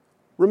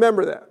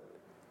 Remember that.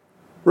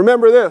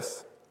 Remember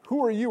this.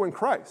 Who are you in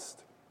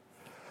Christ?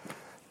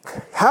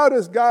 How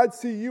does God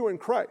see you in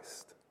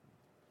Christ?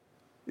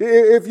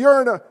 If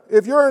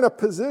you're in a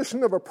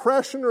position of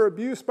oppression or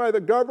abuse by the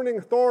governing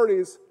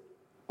authorities,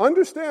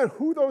 understand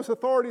who those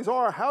authorities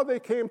are, how they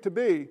came to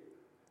be,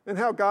 and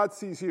how God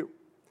sees you.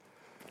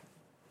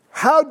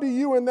 How do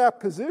you in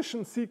that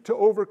position seek to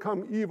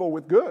overcome evil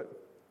with good?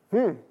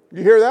 You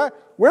hear that?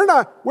 We're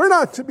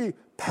not to be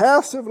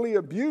passively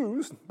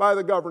abused by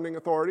the governing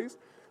authorities.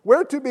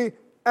 We're to be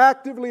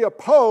actively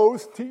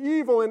opposed to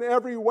evil in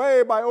every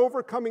way by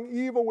overcoming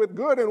evil with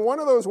good. And one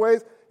of those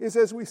ways is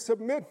as we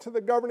submit to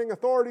the governing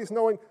authorities,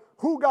 knowing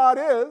who God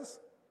is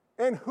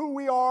and who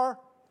we are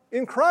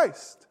in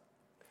Christ.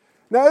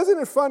 Now, isn't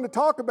it fun to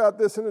talk about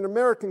this in an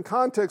American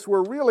context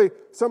where really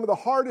some of the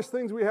hardest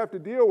things we have to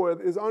deal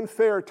with is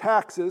unfair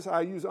taxes,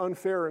 I use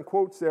unfair in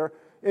quotes there,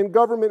 and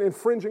government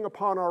infringing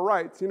upon our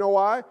rights. You know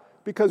why?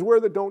 Because we're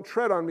the don't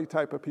tread on me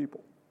type of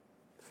people.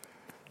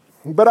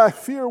 But I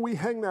fear we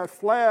hang that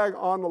flag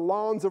on the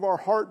lawns of our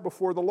heart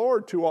before the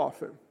Lord too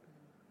often.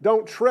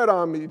 Don't tread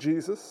on me,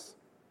 Jesus.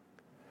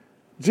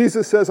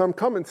 Jesus says, I'm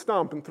coming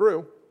stomping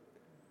through.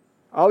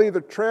 I'll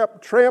either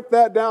tramp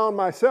that down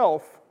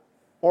myself,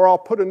 or I'll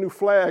put a new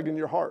flag in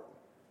your heart.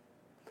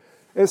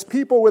 As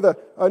people with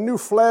a new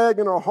flag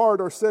in our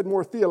heart, or said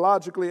more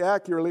theologically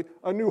accurately,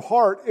 a new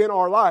heart in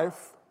our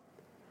life,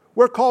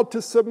 we're called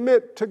to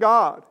submit to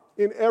God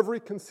in every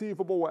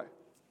conceivable way.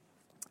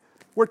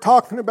 We're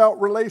talking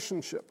about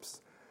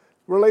relationships.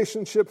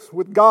 Relationships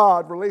with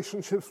God,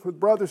 relationships with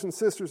brothers and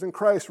sisters in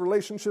Christ,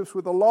 relationships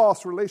with the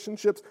lost,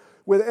 relationships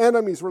with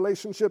enemies,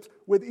 relationships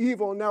with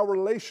evil, and now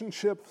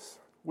relationships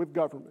with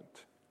government.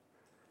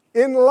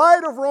 In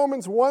light of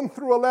Romans 1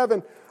 through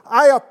 11,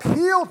 I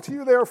appeal to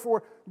you,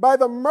 therefore, by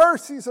the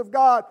mercies of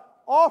God,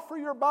 offer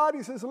your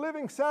bodies as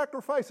living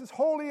sacrifices,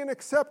 holy and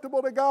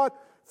acceptable to God,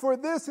 for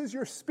this is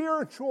your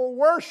spiritual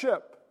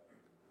worship.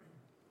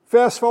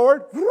 Fast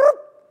forward.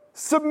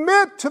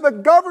 Submit to the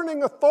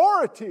governing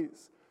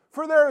authorities,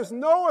 for there is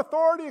no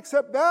authority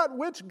except that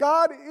which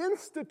God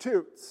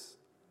institutes.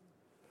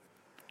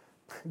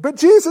 But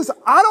Jesus,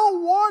 I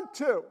don't want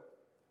to.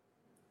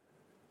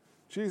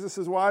 Jesus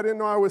says, well, I didn't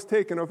know I was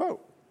taking a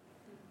vote.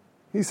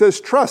 He says,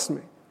 trust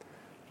me.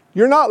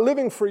 You're not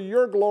living for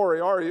your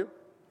glory, are you?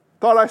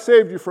 Thought I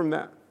saved you from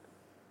that.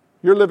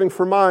 You're living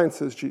for mine,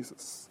 says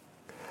Jesus.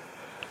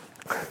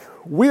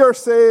 We are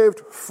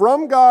saved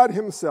from God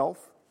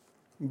himself,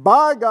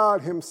 by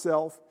God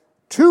himself,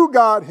 to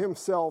God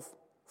himself,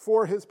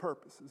 for his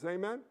purposes.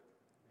 Amen?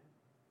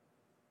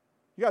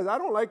 You guys, I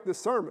don't like this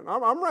sermon.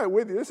 I'm right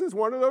with you. This is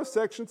one of those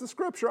sections of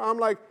Scripture. I'm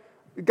like,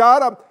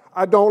 God,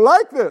 I don't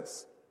like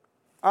this.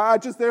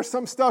 There's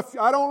some stuff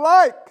I don't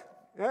like.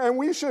 And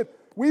we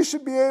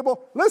should be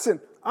able,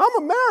 listen,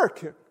 I'm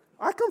American.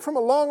 I come from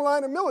a long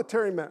line of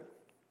military men.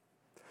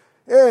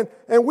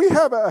 And we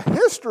have a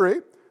history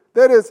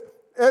that is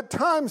at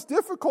times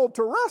difficult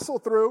to wrestle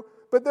through,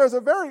 but there's a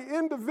very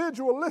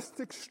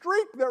individualistic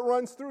streak that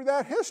runs through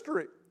that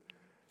history.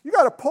 You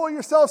got to pull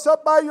yourselves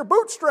up by your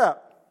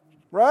bootstrap,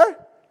 right?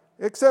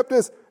 Except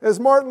as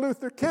Martin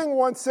Luther King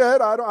once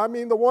said, I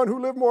mean the one who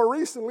lived more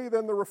recently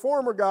than the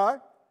reformer guy,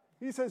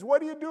 he says, what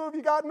do you do if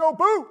you got no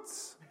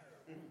boots?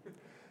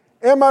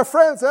 And my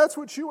friends, that's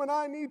what you and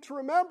I need to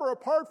remember.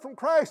 Apart from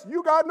Christ,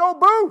 you got no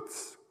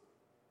boots.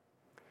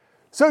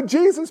 So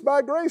Jesus,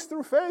 by grace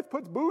through faith,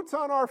 puts boots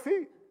on our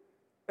feet.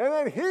 And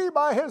then he,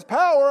 by his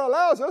power,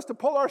 allows us to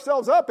pull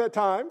ourselves up at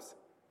times.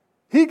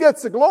 He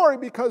gets the glory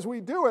because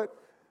we do it.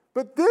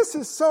 But this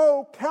is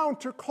so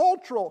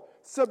countercultural.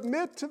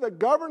 Submit to the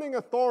governing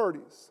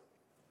authorities.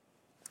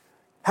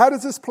 How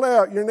does this play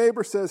out? Your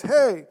neighbor says,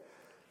 hey,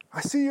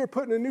 I see you're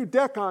putting a new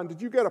deck on.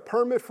 Did you get a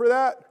permit for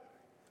that?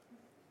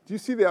 Do you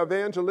see the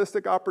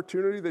evangelistic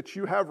opportunity that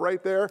you have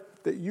right there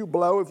that you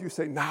blow if you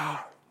say, nah?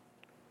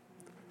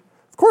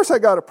 Of course I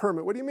got a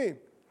permit. What do you mean?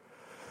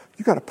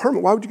 You got a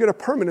permit? Why would you get a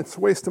permit? It's a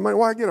waste of money.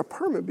 Why I get a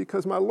permit?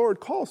 Because my Lord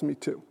calls me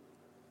to.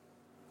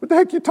 What the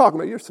heck are you talking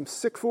about? You're some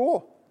sick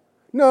fool.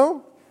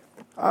 No,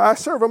 I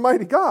serve a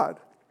mighty God.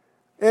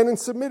 And in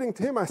submitting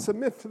to him, I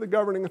submit to the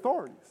governing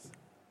authorities.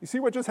 You see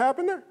what just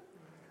happened there?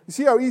 You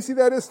see how easy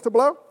that is to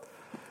blow?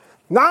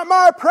 Not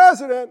my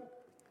president.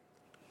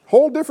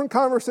 Whole different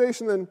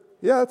conversation than,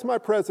 yeah, that's my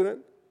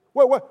president.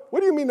 What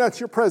do you mean that's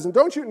your president?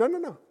 Don't you?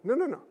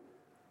 No.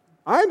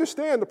 I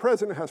understand the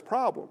president has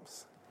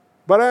problems,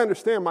 but I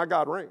understand my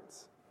God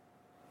reigns.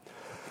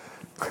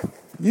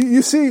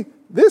 You see,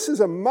 this is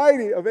a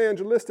mighty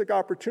evangelistic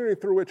opportunity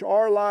through which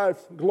our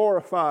lives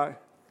glorify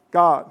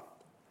God.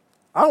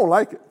 I don't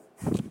like it,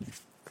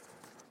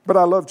 but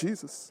I love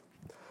Jesus.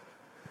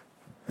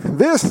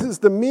 This is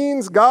the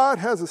means God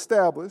has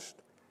established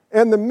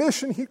and the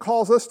mission he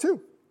calls us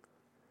to,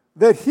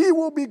 that he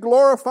will be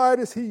glorified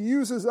as he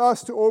uses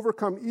us to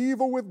overcome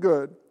evil with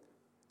good,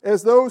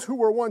 as those who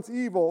were once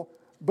evil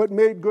but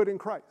made good in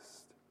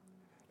Christ.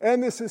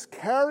 And this is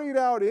carried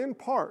out in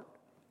part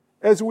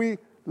as we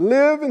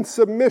live in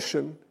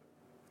submission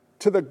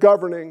to the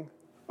governing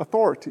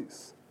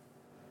authorities.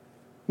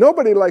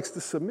 Nobody likes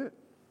to submit.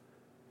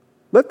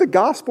 Let the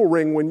gospel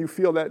ring when you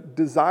feel that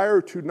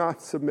desire to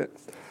not submit.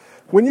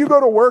 When you go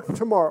to work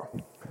tomorrow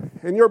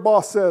and your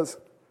boss says,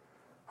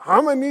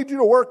 I'm going to need you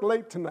to work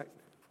late tonight,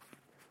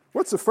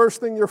 what's the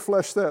first thing your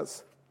flesh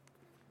says?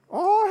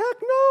 Oh,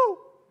 heck no.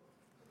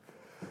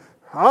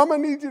 I'm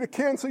going to need you to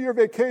cancel your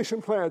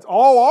vacation plans.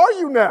 Oh, are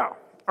you now?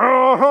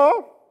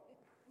 Uh-huh.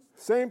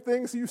 Same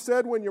things you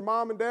said when your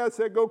mom and dad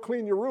said, go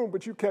clean your room,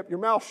 but you kept your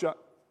mouth shut.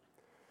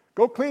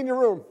 Go clean your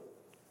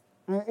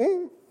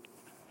room.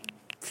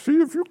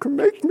 See if you can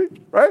make me,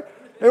 right?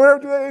 Anyone ever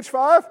do that at age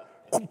 5?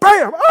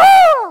 Bam!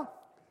 Ah!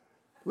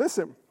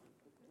 Listen,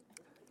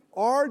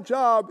 our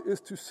job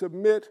is to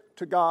submit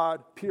to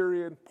God,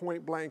 period,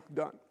 point blank,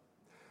 done.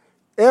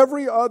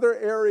 Every other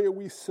area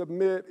we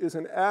submit is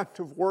an act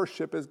of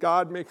worship as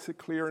God makes it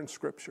clear in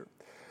Scripture.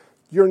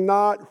 You're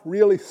not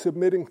really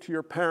submitting to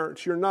your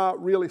parents. You're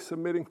not really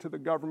submitting to the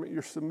government.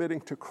 You're submitting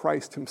to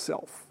Christ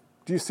himself.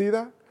 Do you see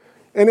that?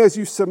 And as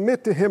you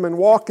submit to him and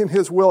walk in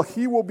his will,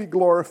 he will be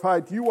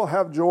glorified, you will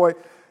have joy,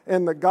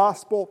 and the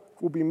gospel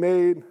will be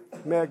made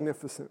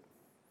magnificent.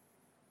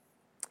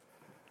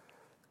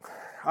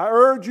 I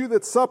urge you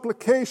that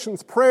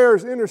supplications,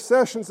 prayers,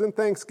 intercessions, and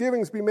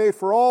thanksgivings be made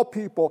for all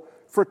people,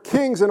 for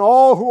kings and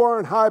all who are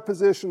in high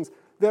positions,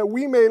 that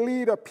we may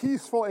lead a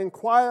peaceful and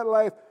quiet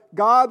life,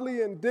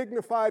 godly and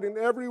dignified in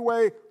every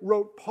way,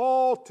 wrote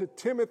Paul to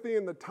Timothy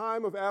in the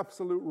time of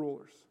absolute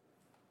rulers.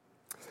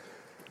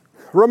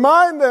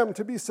 Remind them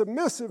to be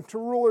submissive to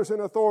rulers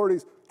and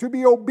authorities, to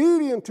be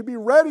obedient, to be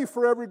ready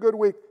for every good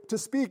work, to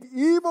speak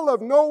evil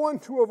of no one,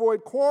 to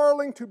avoid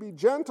quarreling, to be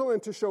gentle,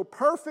 and to show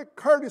perfect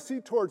courtesy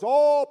towards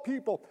all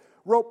people,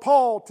 wrote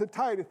Paul to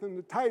Titus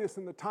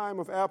in the time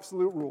of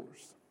absolute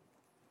rulers.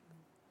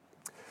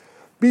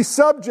 Be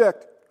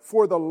subject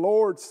for the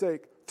Lord's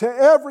sake to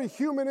every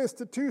human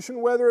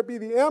institution, whether it be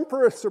the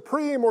emperor,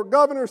 supreme, or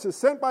governors, is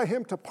sent by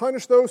him to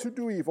punish those who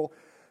do evil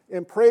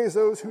and praise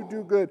those who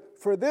do good.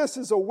 For this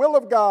is a will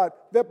of God,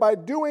 that by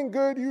doing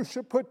good you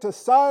should put to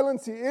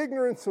silence the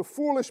ignorance of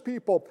foolish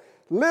people.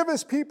 Live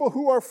as people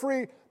who are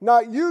free,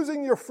 not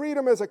using your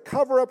freedom as a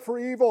cover-up for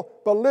evil,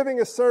 but living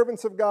as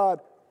servants of God.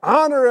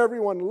 Honor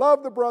everyone,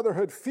 love the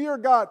brotherhood, fear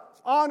God,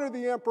 honor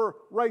the emperor,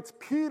 writes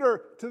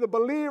Peter to the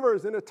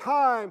believers in a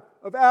time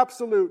of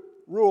absolute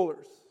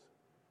rulers.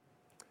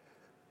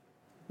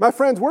 My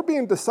friends, we're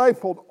being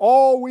discipled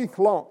all week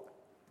long.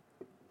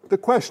 The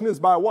question is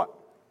by what?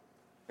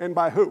 And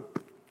by who?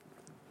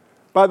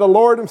 By the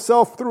Lord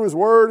himself through his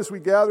word as we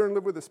gather and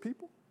live with his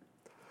people?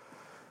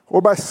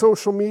 Or by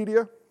social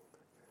media?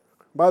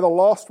 By the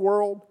lost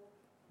world?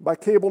 By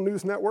cable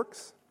news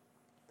networks?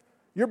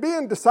 You're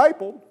being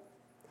discipled.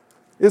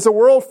 Is the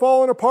world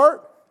falling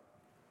apart?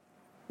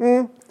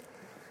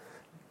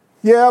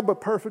 Yeah,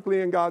 but perfectly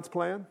in God's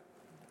plan.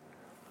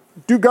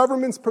 Do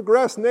governments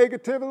progress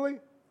negatively?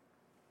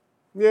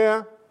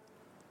 Yeah,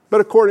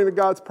 but according to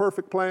God's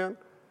perfect plan.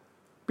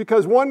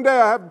 Because one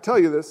day, I have to tell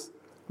you this,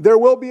 there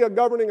will be a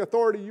governing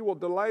authority you will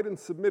delight in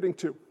submitting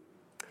to.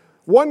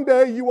 One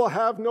day you will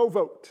have no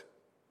vote.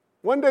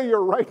 One day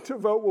your right to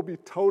vote will be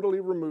totally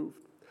removed.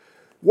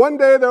 One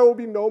day there will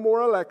be no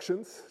more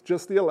elections,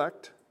 just the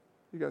elect.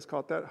 You guys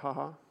caught that?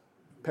 Ha-ha.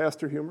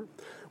 Pastor humor.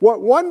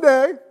 One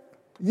day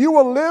you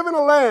will live in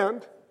a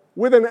land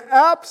with an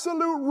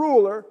absolute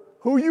ruler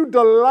who you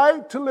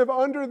delight to live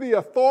under the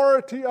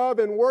authority of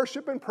and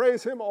worship and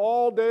praise him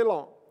all day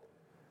long.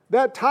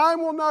 That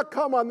time will not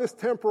come on this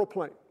temporal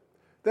plane.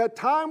 That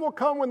time will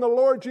come when the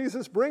Lord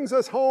Jesus brings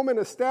us home and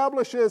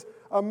establishes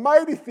a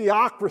mighty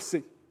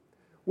theocracy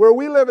where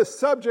we live as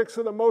subjects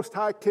of the Most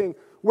High King,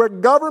 where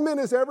government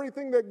is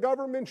everything that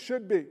government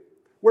should be,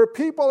 where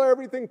people are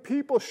everything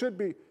people should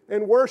be,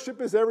 and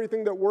worship is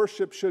everything that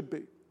worship should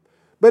be.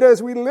 But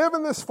as we live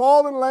in this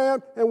fallen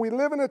land and we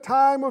live in a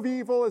time of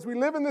evil, as we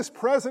live in this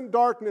present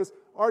darkness,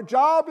 our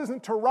job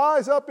isn't to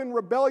rise up in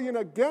rebellion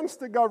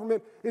against the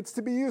government. It's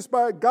to be used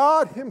by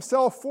God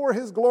himself for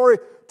his glory,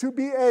 to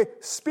be a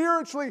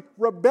spiritually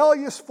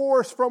rebellious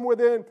force from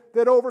within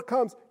that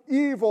overcomes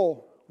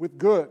evil with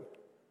good.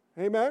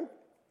 Amen?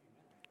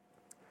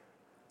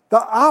 The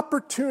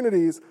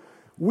opportunities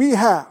we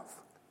have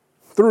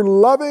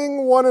through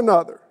loving one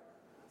another,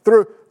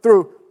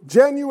 through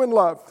genuine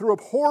love, through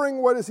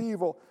abhorring what is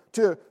evil,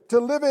 to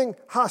living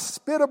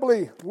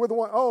hospitably with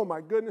one. Oh my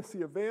goodness,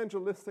 the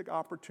evangelistic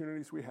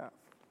opportunities we have.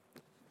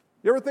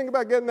 You ever think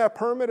about getting that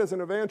permit as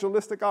an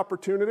evangelistic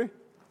opportunity?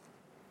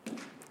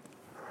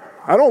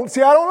 I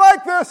don't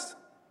like this.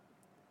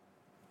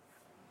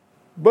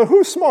 But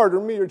who's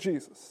smarter, me or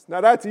Jesus? Now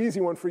that's an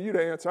easy one for you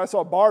to answer. I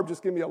saw Barb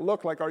just give me a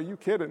look like, are you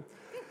kidding?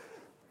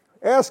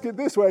 Ask it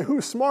this way,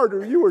 who's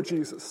smarter, you or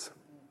Jesus?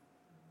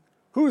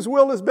 Whose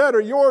will is better,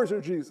 yours or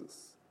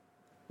Jesus?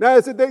 Now,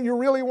 is it that you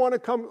really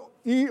want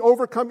to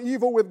overcome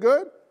evil with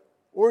good?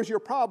 Or is your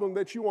problem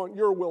that you want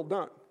your will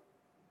done?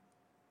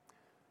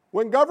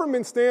 When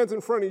government stands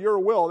in front of your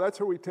will, that's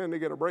where we tend to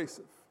get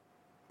abrasive.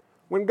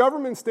 When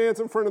government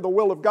stands in front of the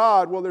will of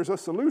God, well, there's a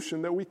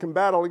solution that we can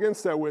battle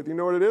against that with. You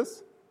know what it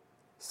is?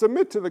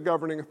 Submit to the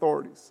governing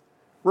authorities.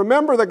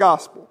 Remember the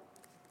gospel.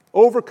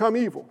 Overcome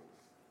evil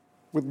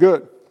with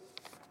good.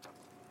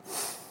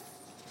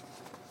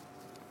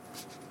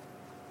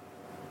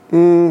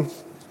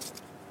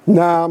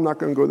 Nah, I'm not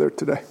going to go there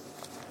today.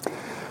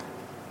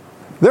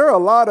 There are a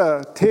lot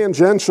of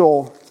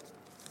tangential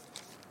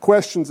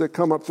questions that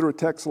come up through a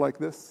text like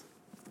this,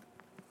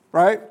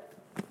 right?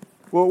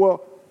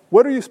 Well,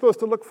 what are you supposed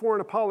to look for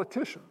in a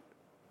politician?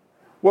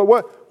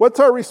 What's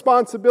our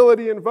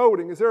responsibility in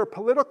voting? Is there a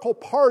political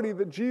party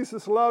that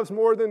Jesus loves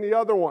more than the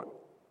other one,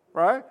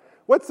 right?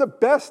 What's the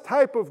best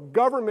type of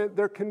government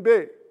there can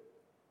be?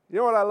 You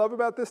know what I love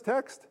about this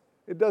text?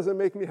 It doesn't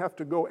make me have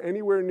to go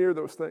anywhere near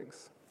those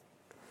things.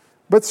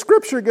 But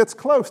Scripture gets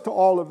close to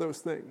all of those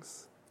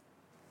things.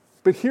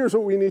 But here's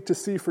what we need to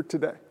see for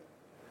today.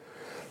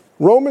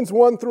 Romans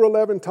 1 through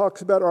 11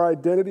 talks about our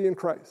identity in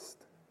Christ,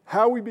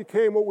 how we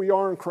became what we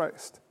are in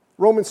Christ.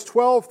 Romans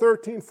 12,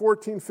 13,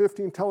 14,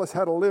 15 tell us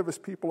how to live as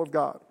people of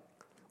God.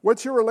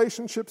 What's your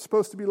relationship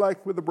supposed to be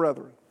like with the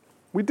brethren?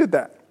 We did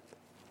that.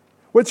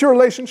 What's your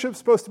relationship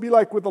supposed to be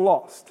like with the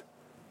lost?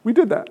 We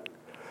did that.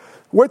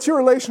 What's your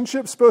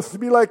relationship supposed to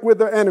be like with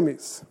the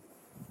enemies?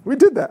 We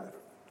did that.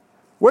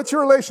 What's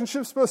your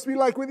relationship supposed to be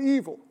like with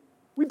evil?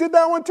 We did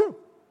that one too.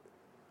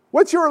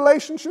 What's your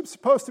relationship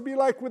supposed to be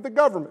like with the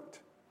government?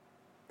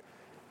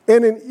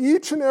 And in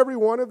each and every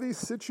one of these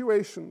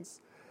situations,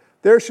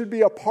 there should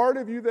be a part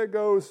of you that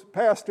goes,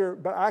 Pastor,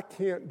 but I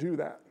can't do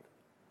that.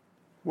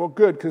 Well,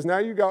 good, because now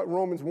you got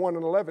Romans 1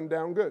 and 11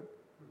 down good.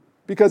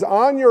 Because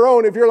on your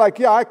own, if you're like,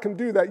 yeah, I can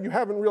do that, you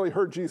haven't really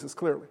heard Jesus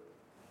clearly.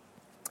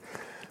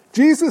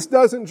 Jesus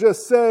doesn't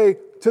just say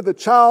to the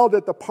child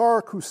at the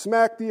park who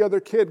smacked the other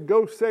kid,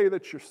 go say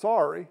that you're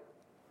sorry.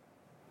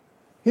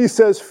 He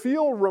says,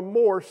 feel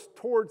remorse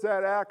towards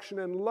that action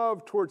and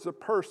love towards the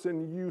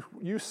person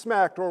you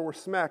smacked or were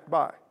smacked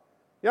by.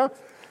 Yeah?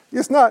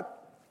 It's not,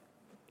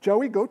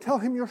 Joey, go tell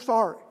him you're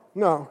sorry.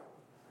 No.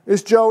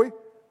 It's Joey,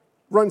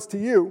 runs to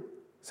you,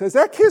 says,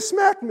 that kid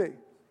smacked me.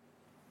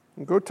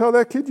 And go tell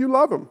that kid you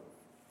love him.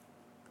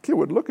 The kid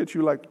would look at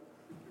you like,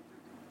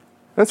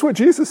 that's what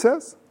Jesus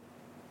says.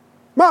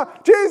 Ma,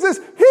 Jesus,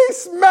 he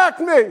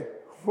smacked me.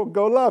 Well,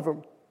 go love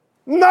him.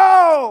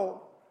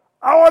 No,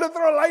 I want to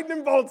throw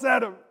lightning bolts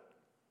at him.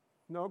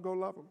 No, go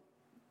love him.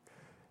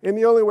 And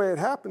the only way it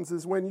happens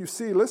is when you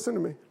see, listen to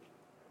me,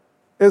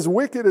 as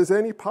wicked as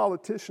any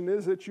politician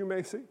is that you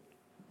may see,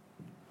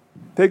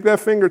 take that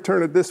finger,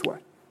 turn it this way.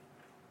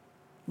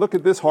 Look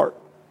at this heart.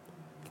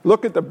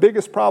 Look at the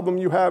biggest problem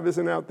you have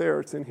isn't out there,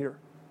 it's in here.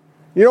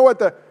 You know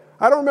what,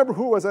 I don't remember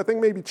who it was, I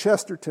think maybe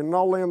Chesterton, and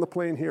I'll land the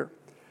plane here.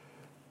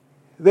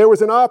 There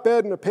was an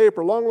op-ed in a paper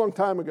a long, long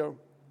time ago,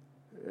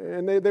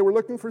 and they were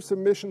looking for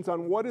submissions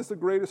on what is the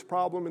greatest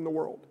problem in the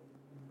world.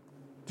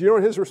 Do you know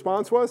what his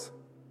response was?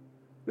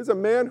 This is a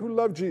man who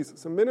loved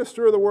Jesus, a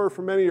minister of the word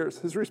for many years.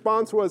 His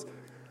response was,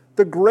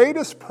 the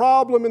greatest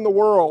problem in the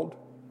world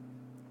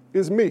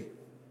is me.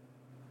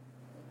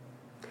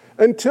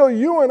 Until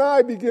you and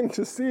I begin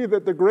to see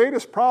that the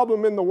greatest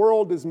problem in the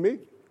world is me,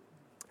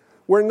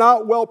 we're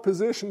not well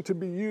positioned to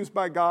be used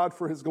by God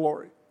for his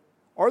glory.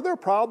 Are there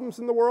problems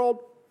in the world?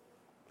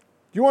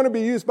 Do you want to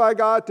be used by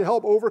God to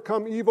help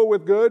overcome evil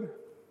with good?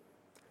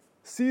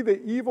 See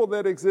the evil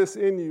that exists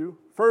in you.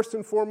 First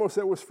and foremost,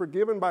 that was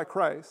forgiven by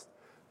Christ.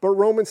 But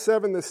Romans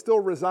 7, that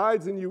still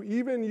resides in you,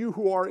 even you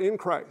who are in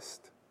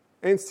Christ,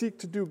 and seek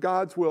to do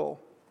God's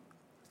will,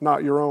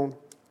 not your own.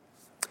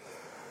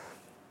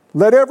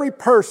 Let every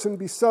person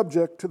be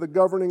subject to the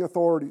governing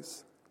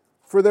authorities,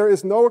 for there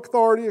is no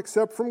authority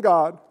except from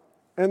God,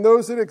 and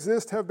those that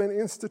exist have been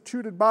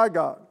instituted by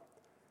God.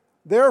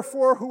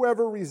 Therefore,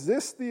 whoever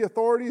resists the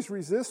authorities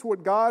resists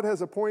what God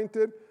has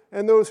appointed,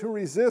 and those who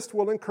resist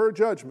will incur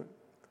judgment.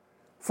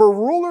 For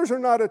rulers are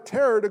not a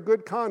terror to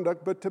good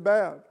conduct, but to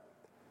bad.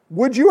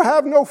 Would you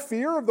have no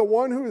fear of the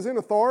one who is in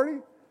authority?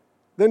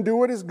 Then do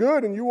what is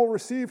good, and you will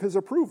receive his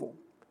approval.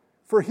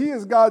 For he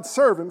is God's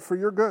servant for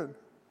your good.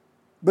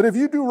 But if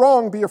you do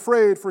wrong, be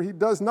afraid, for he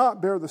does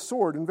not bear the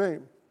sword in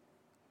vain.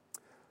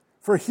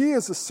 For he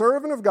is a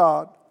servant of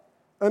God,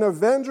 an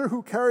avenger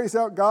who carries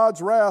out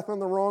God's wrath on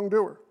the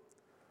wrongdoer.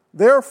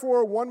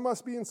 Therefore, one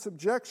must be in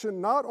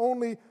subjection not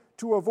only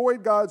to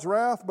avoid God's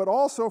wrath, but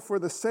also for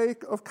the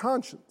sake of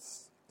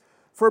conscience.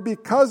 For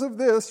because of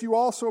this, you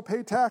also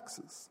pay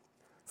taxes.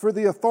 For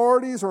the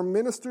authorities or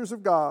ministers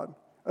of God,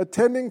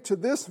 attending to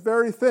this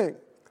very thing,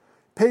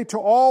 pay to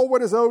all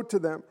what is owed to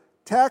them,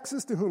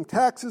 taxes to whom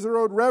taxes are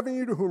owed,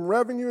 revenue to whom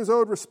revenue is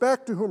owed,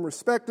 respect to whom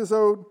respect is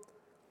owed,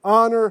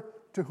 honor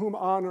to whom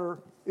honor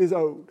is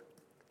owed.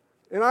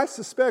 And I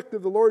suspect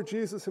if the Lord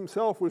Jesus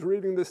himself was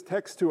reading this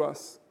text to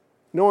us,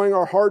 knowing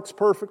our hearts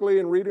perfectly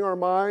and reading our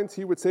minds,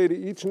 he would say to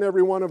each and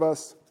every one of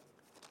us,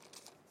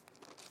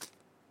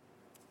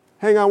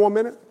 hang on 1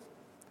 minute.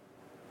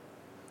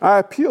 I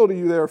appeal to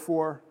you,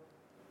 therefore,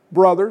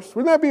 brothers.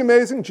 Wouldn't that be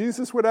amazing?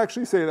 Jesus would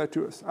actually say that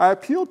to us. I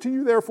appeal to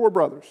you, therefore,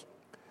 brothers,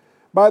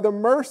 by the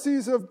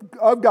mercies of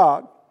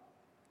God,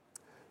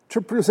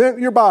 to present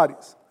your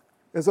bodies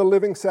as a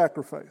living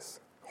sacrifice,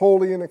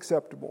 holy and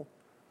acceptable,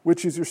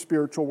 which is your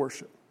spiritual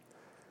worship.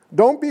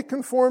 Don't be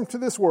conformed to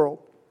this world.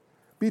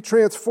 Be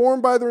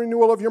transformed by the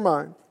renewal of your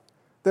mind,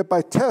 that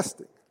by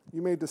testing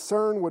you may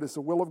discern what is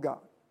the will of God,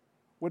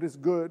 what is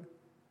good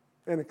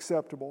and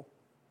acceptable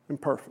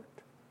and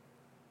perfect.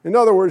 In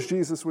other words,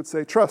 Jesus would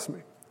say, trust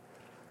me,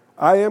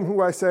 I am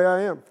who I say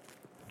I am.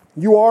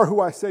 You are who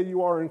I say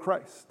you are in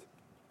Christ.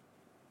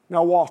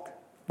 Now walk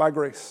by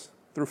grace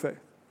through faith.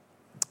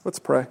 Let's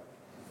pray.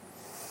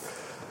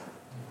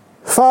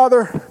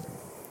 Father,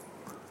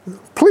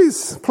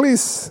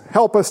 please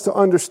help us to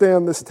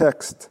understand this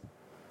text.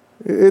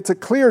 It's a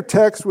clear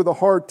text with a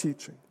hard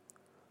teaching.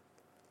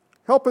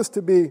 Help us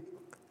to be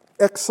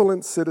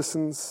excellent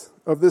citizens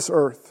of this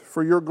earth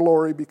for your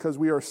glory because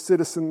we are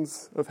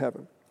citizens of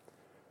heaven.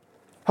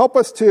 Help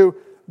us to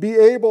be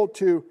able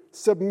to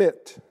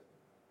submit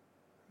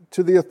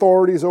to the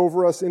authorities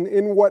over us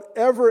in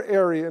whatever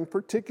area, in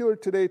particular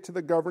today to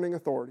the governing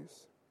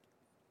authorities,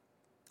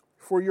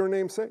 for your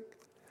name's sake.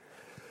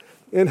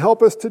 And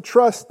help us to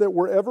trust that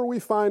wherever we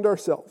find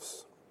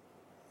ourselves,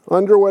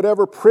 under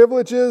whatever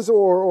privileges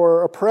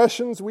or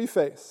oppressions we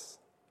face,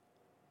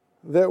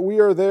 that we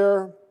are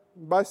there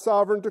by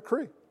sovereign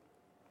decree.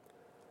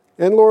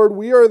 And Lord,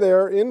 we are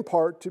there in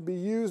part to be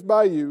used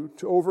by you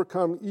to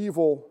overcome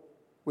evil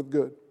with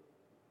good.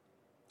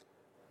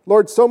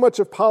 Lord, so much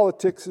of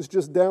politics is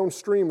just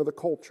downstream of the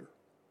culture.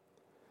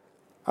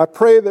 I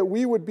pray that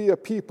we would be a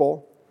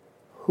people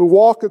who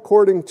walk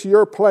according to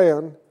your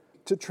plan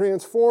to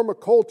transform a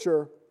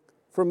culture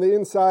from the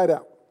inside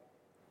out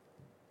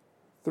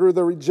through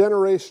the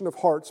regeneration of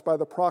hearts by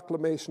the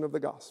proclamation of the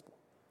gospel.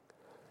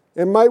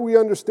 And might we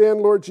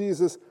understand, Lord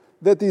Jesus,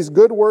 that these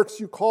good works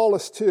you call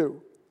us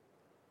to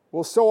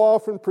will so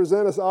often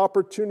present us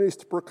opportunities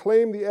to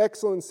proclaim the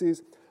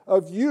excellencies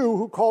of you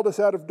who called us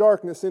out of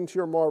darkness into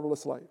your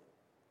marvelous light.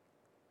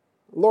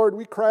 Lord,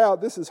 we cry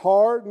out, this is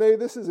hard, nay,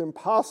 this is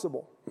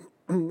impossible.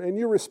 And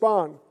you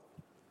respond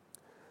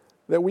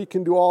that we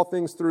can do all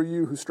things through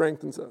you who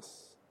strengthens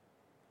us.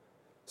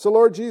 So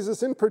Lord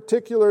Jesus, in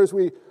particular, as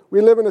we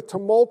live in a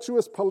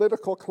tumultuous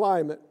political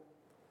climate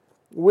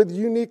with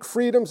unique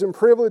freedoms and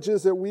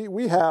privileges that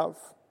we have,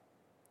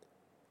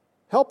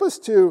 help us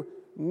to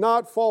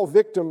not fall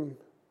victim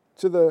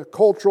to the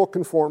cultural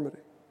conformity.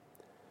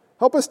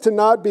 Help us to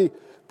not be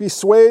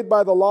swayed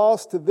by the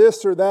loss to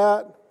this or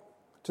that,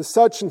 to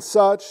such and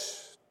such,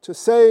 to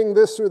saying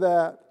this or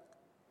that,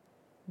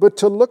 but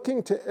to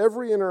looking to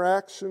every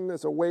interaction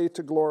as a way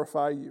to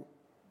glorify you.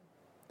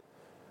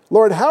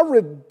 Lord, how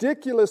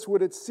ridiculous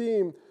would it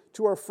seem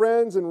to our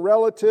friends and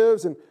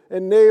relatives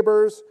and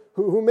neighbors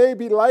who may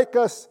be like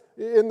us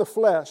in the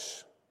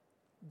flesh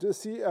to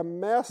see a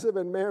massive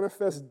and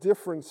manifest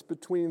difference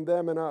between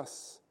them and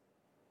us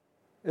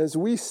as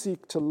we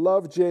seek to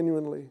love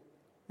genuinely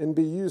and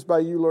be used by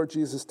you, Lord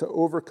Jesus, to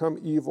overcome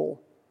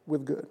evil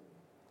with good.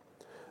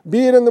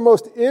 Be it in the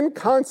most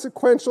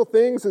inconsequential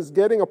things as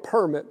getting a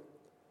permit,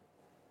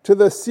 to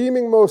the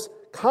seeming most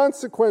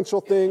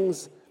consequential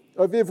things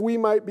of if we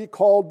might be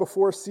called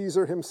before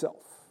Caesar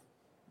himself.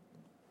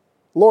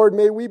 Lord,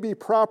 may we be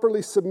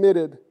properly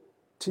submitted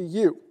to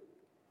you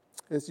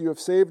as you have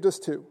saved us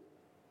to,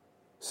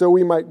 so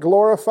we might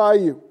glorify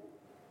you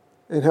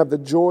and have the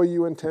joy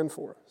you intend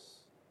for us.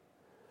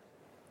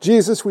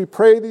 Jesus, we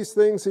pray these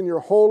things in your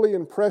holy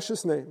and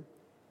precious name.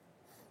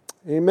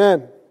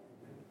 Amen.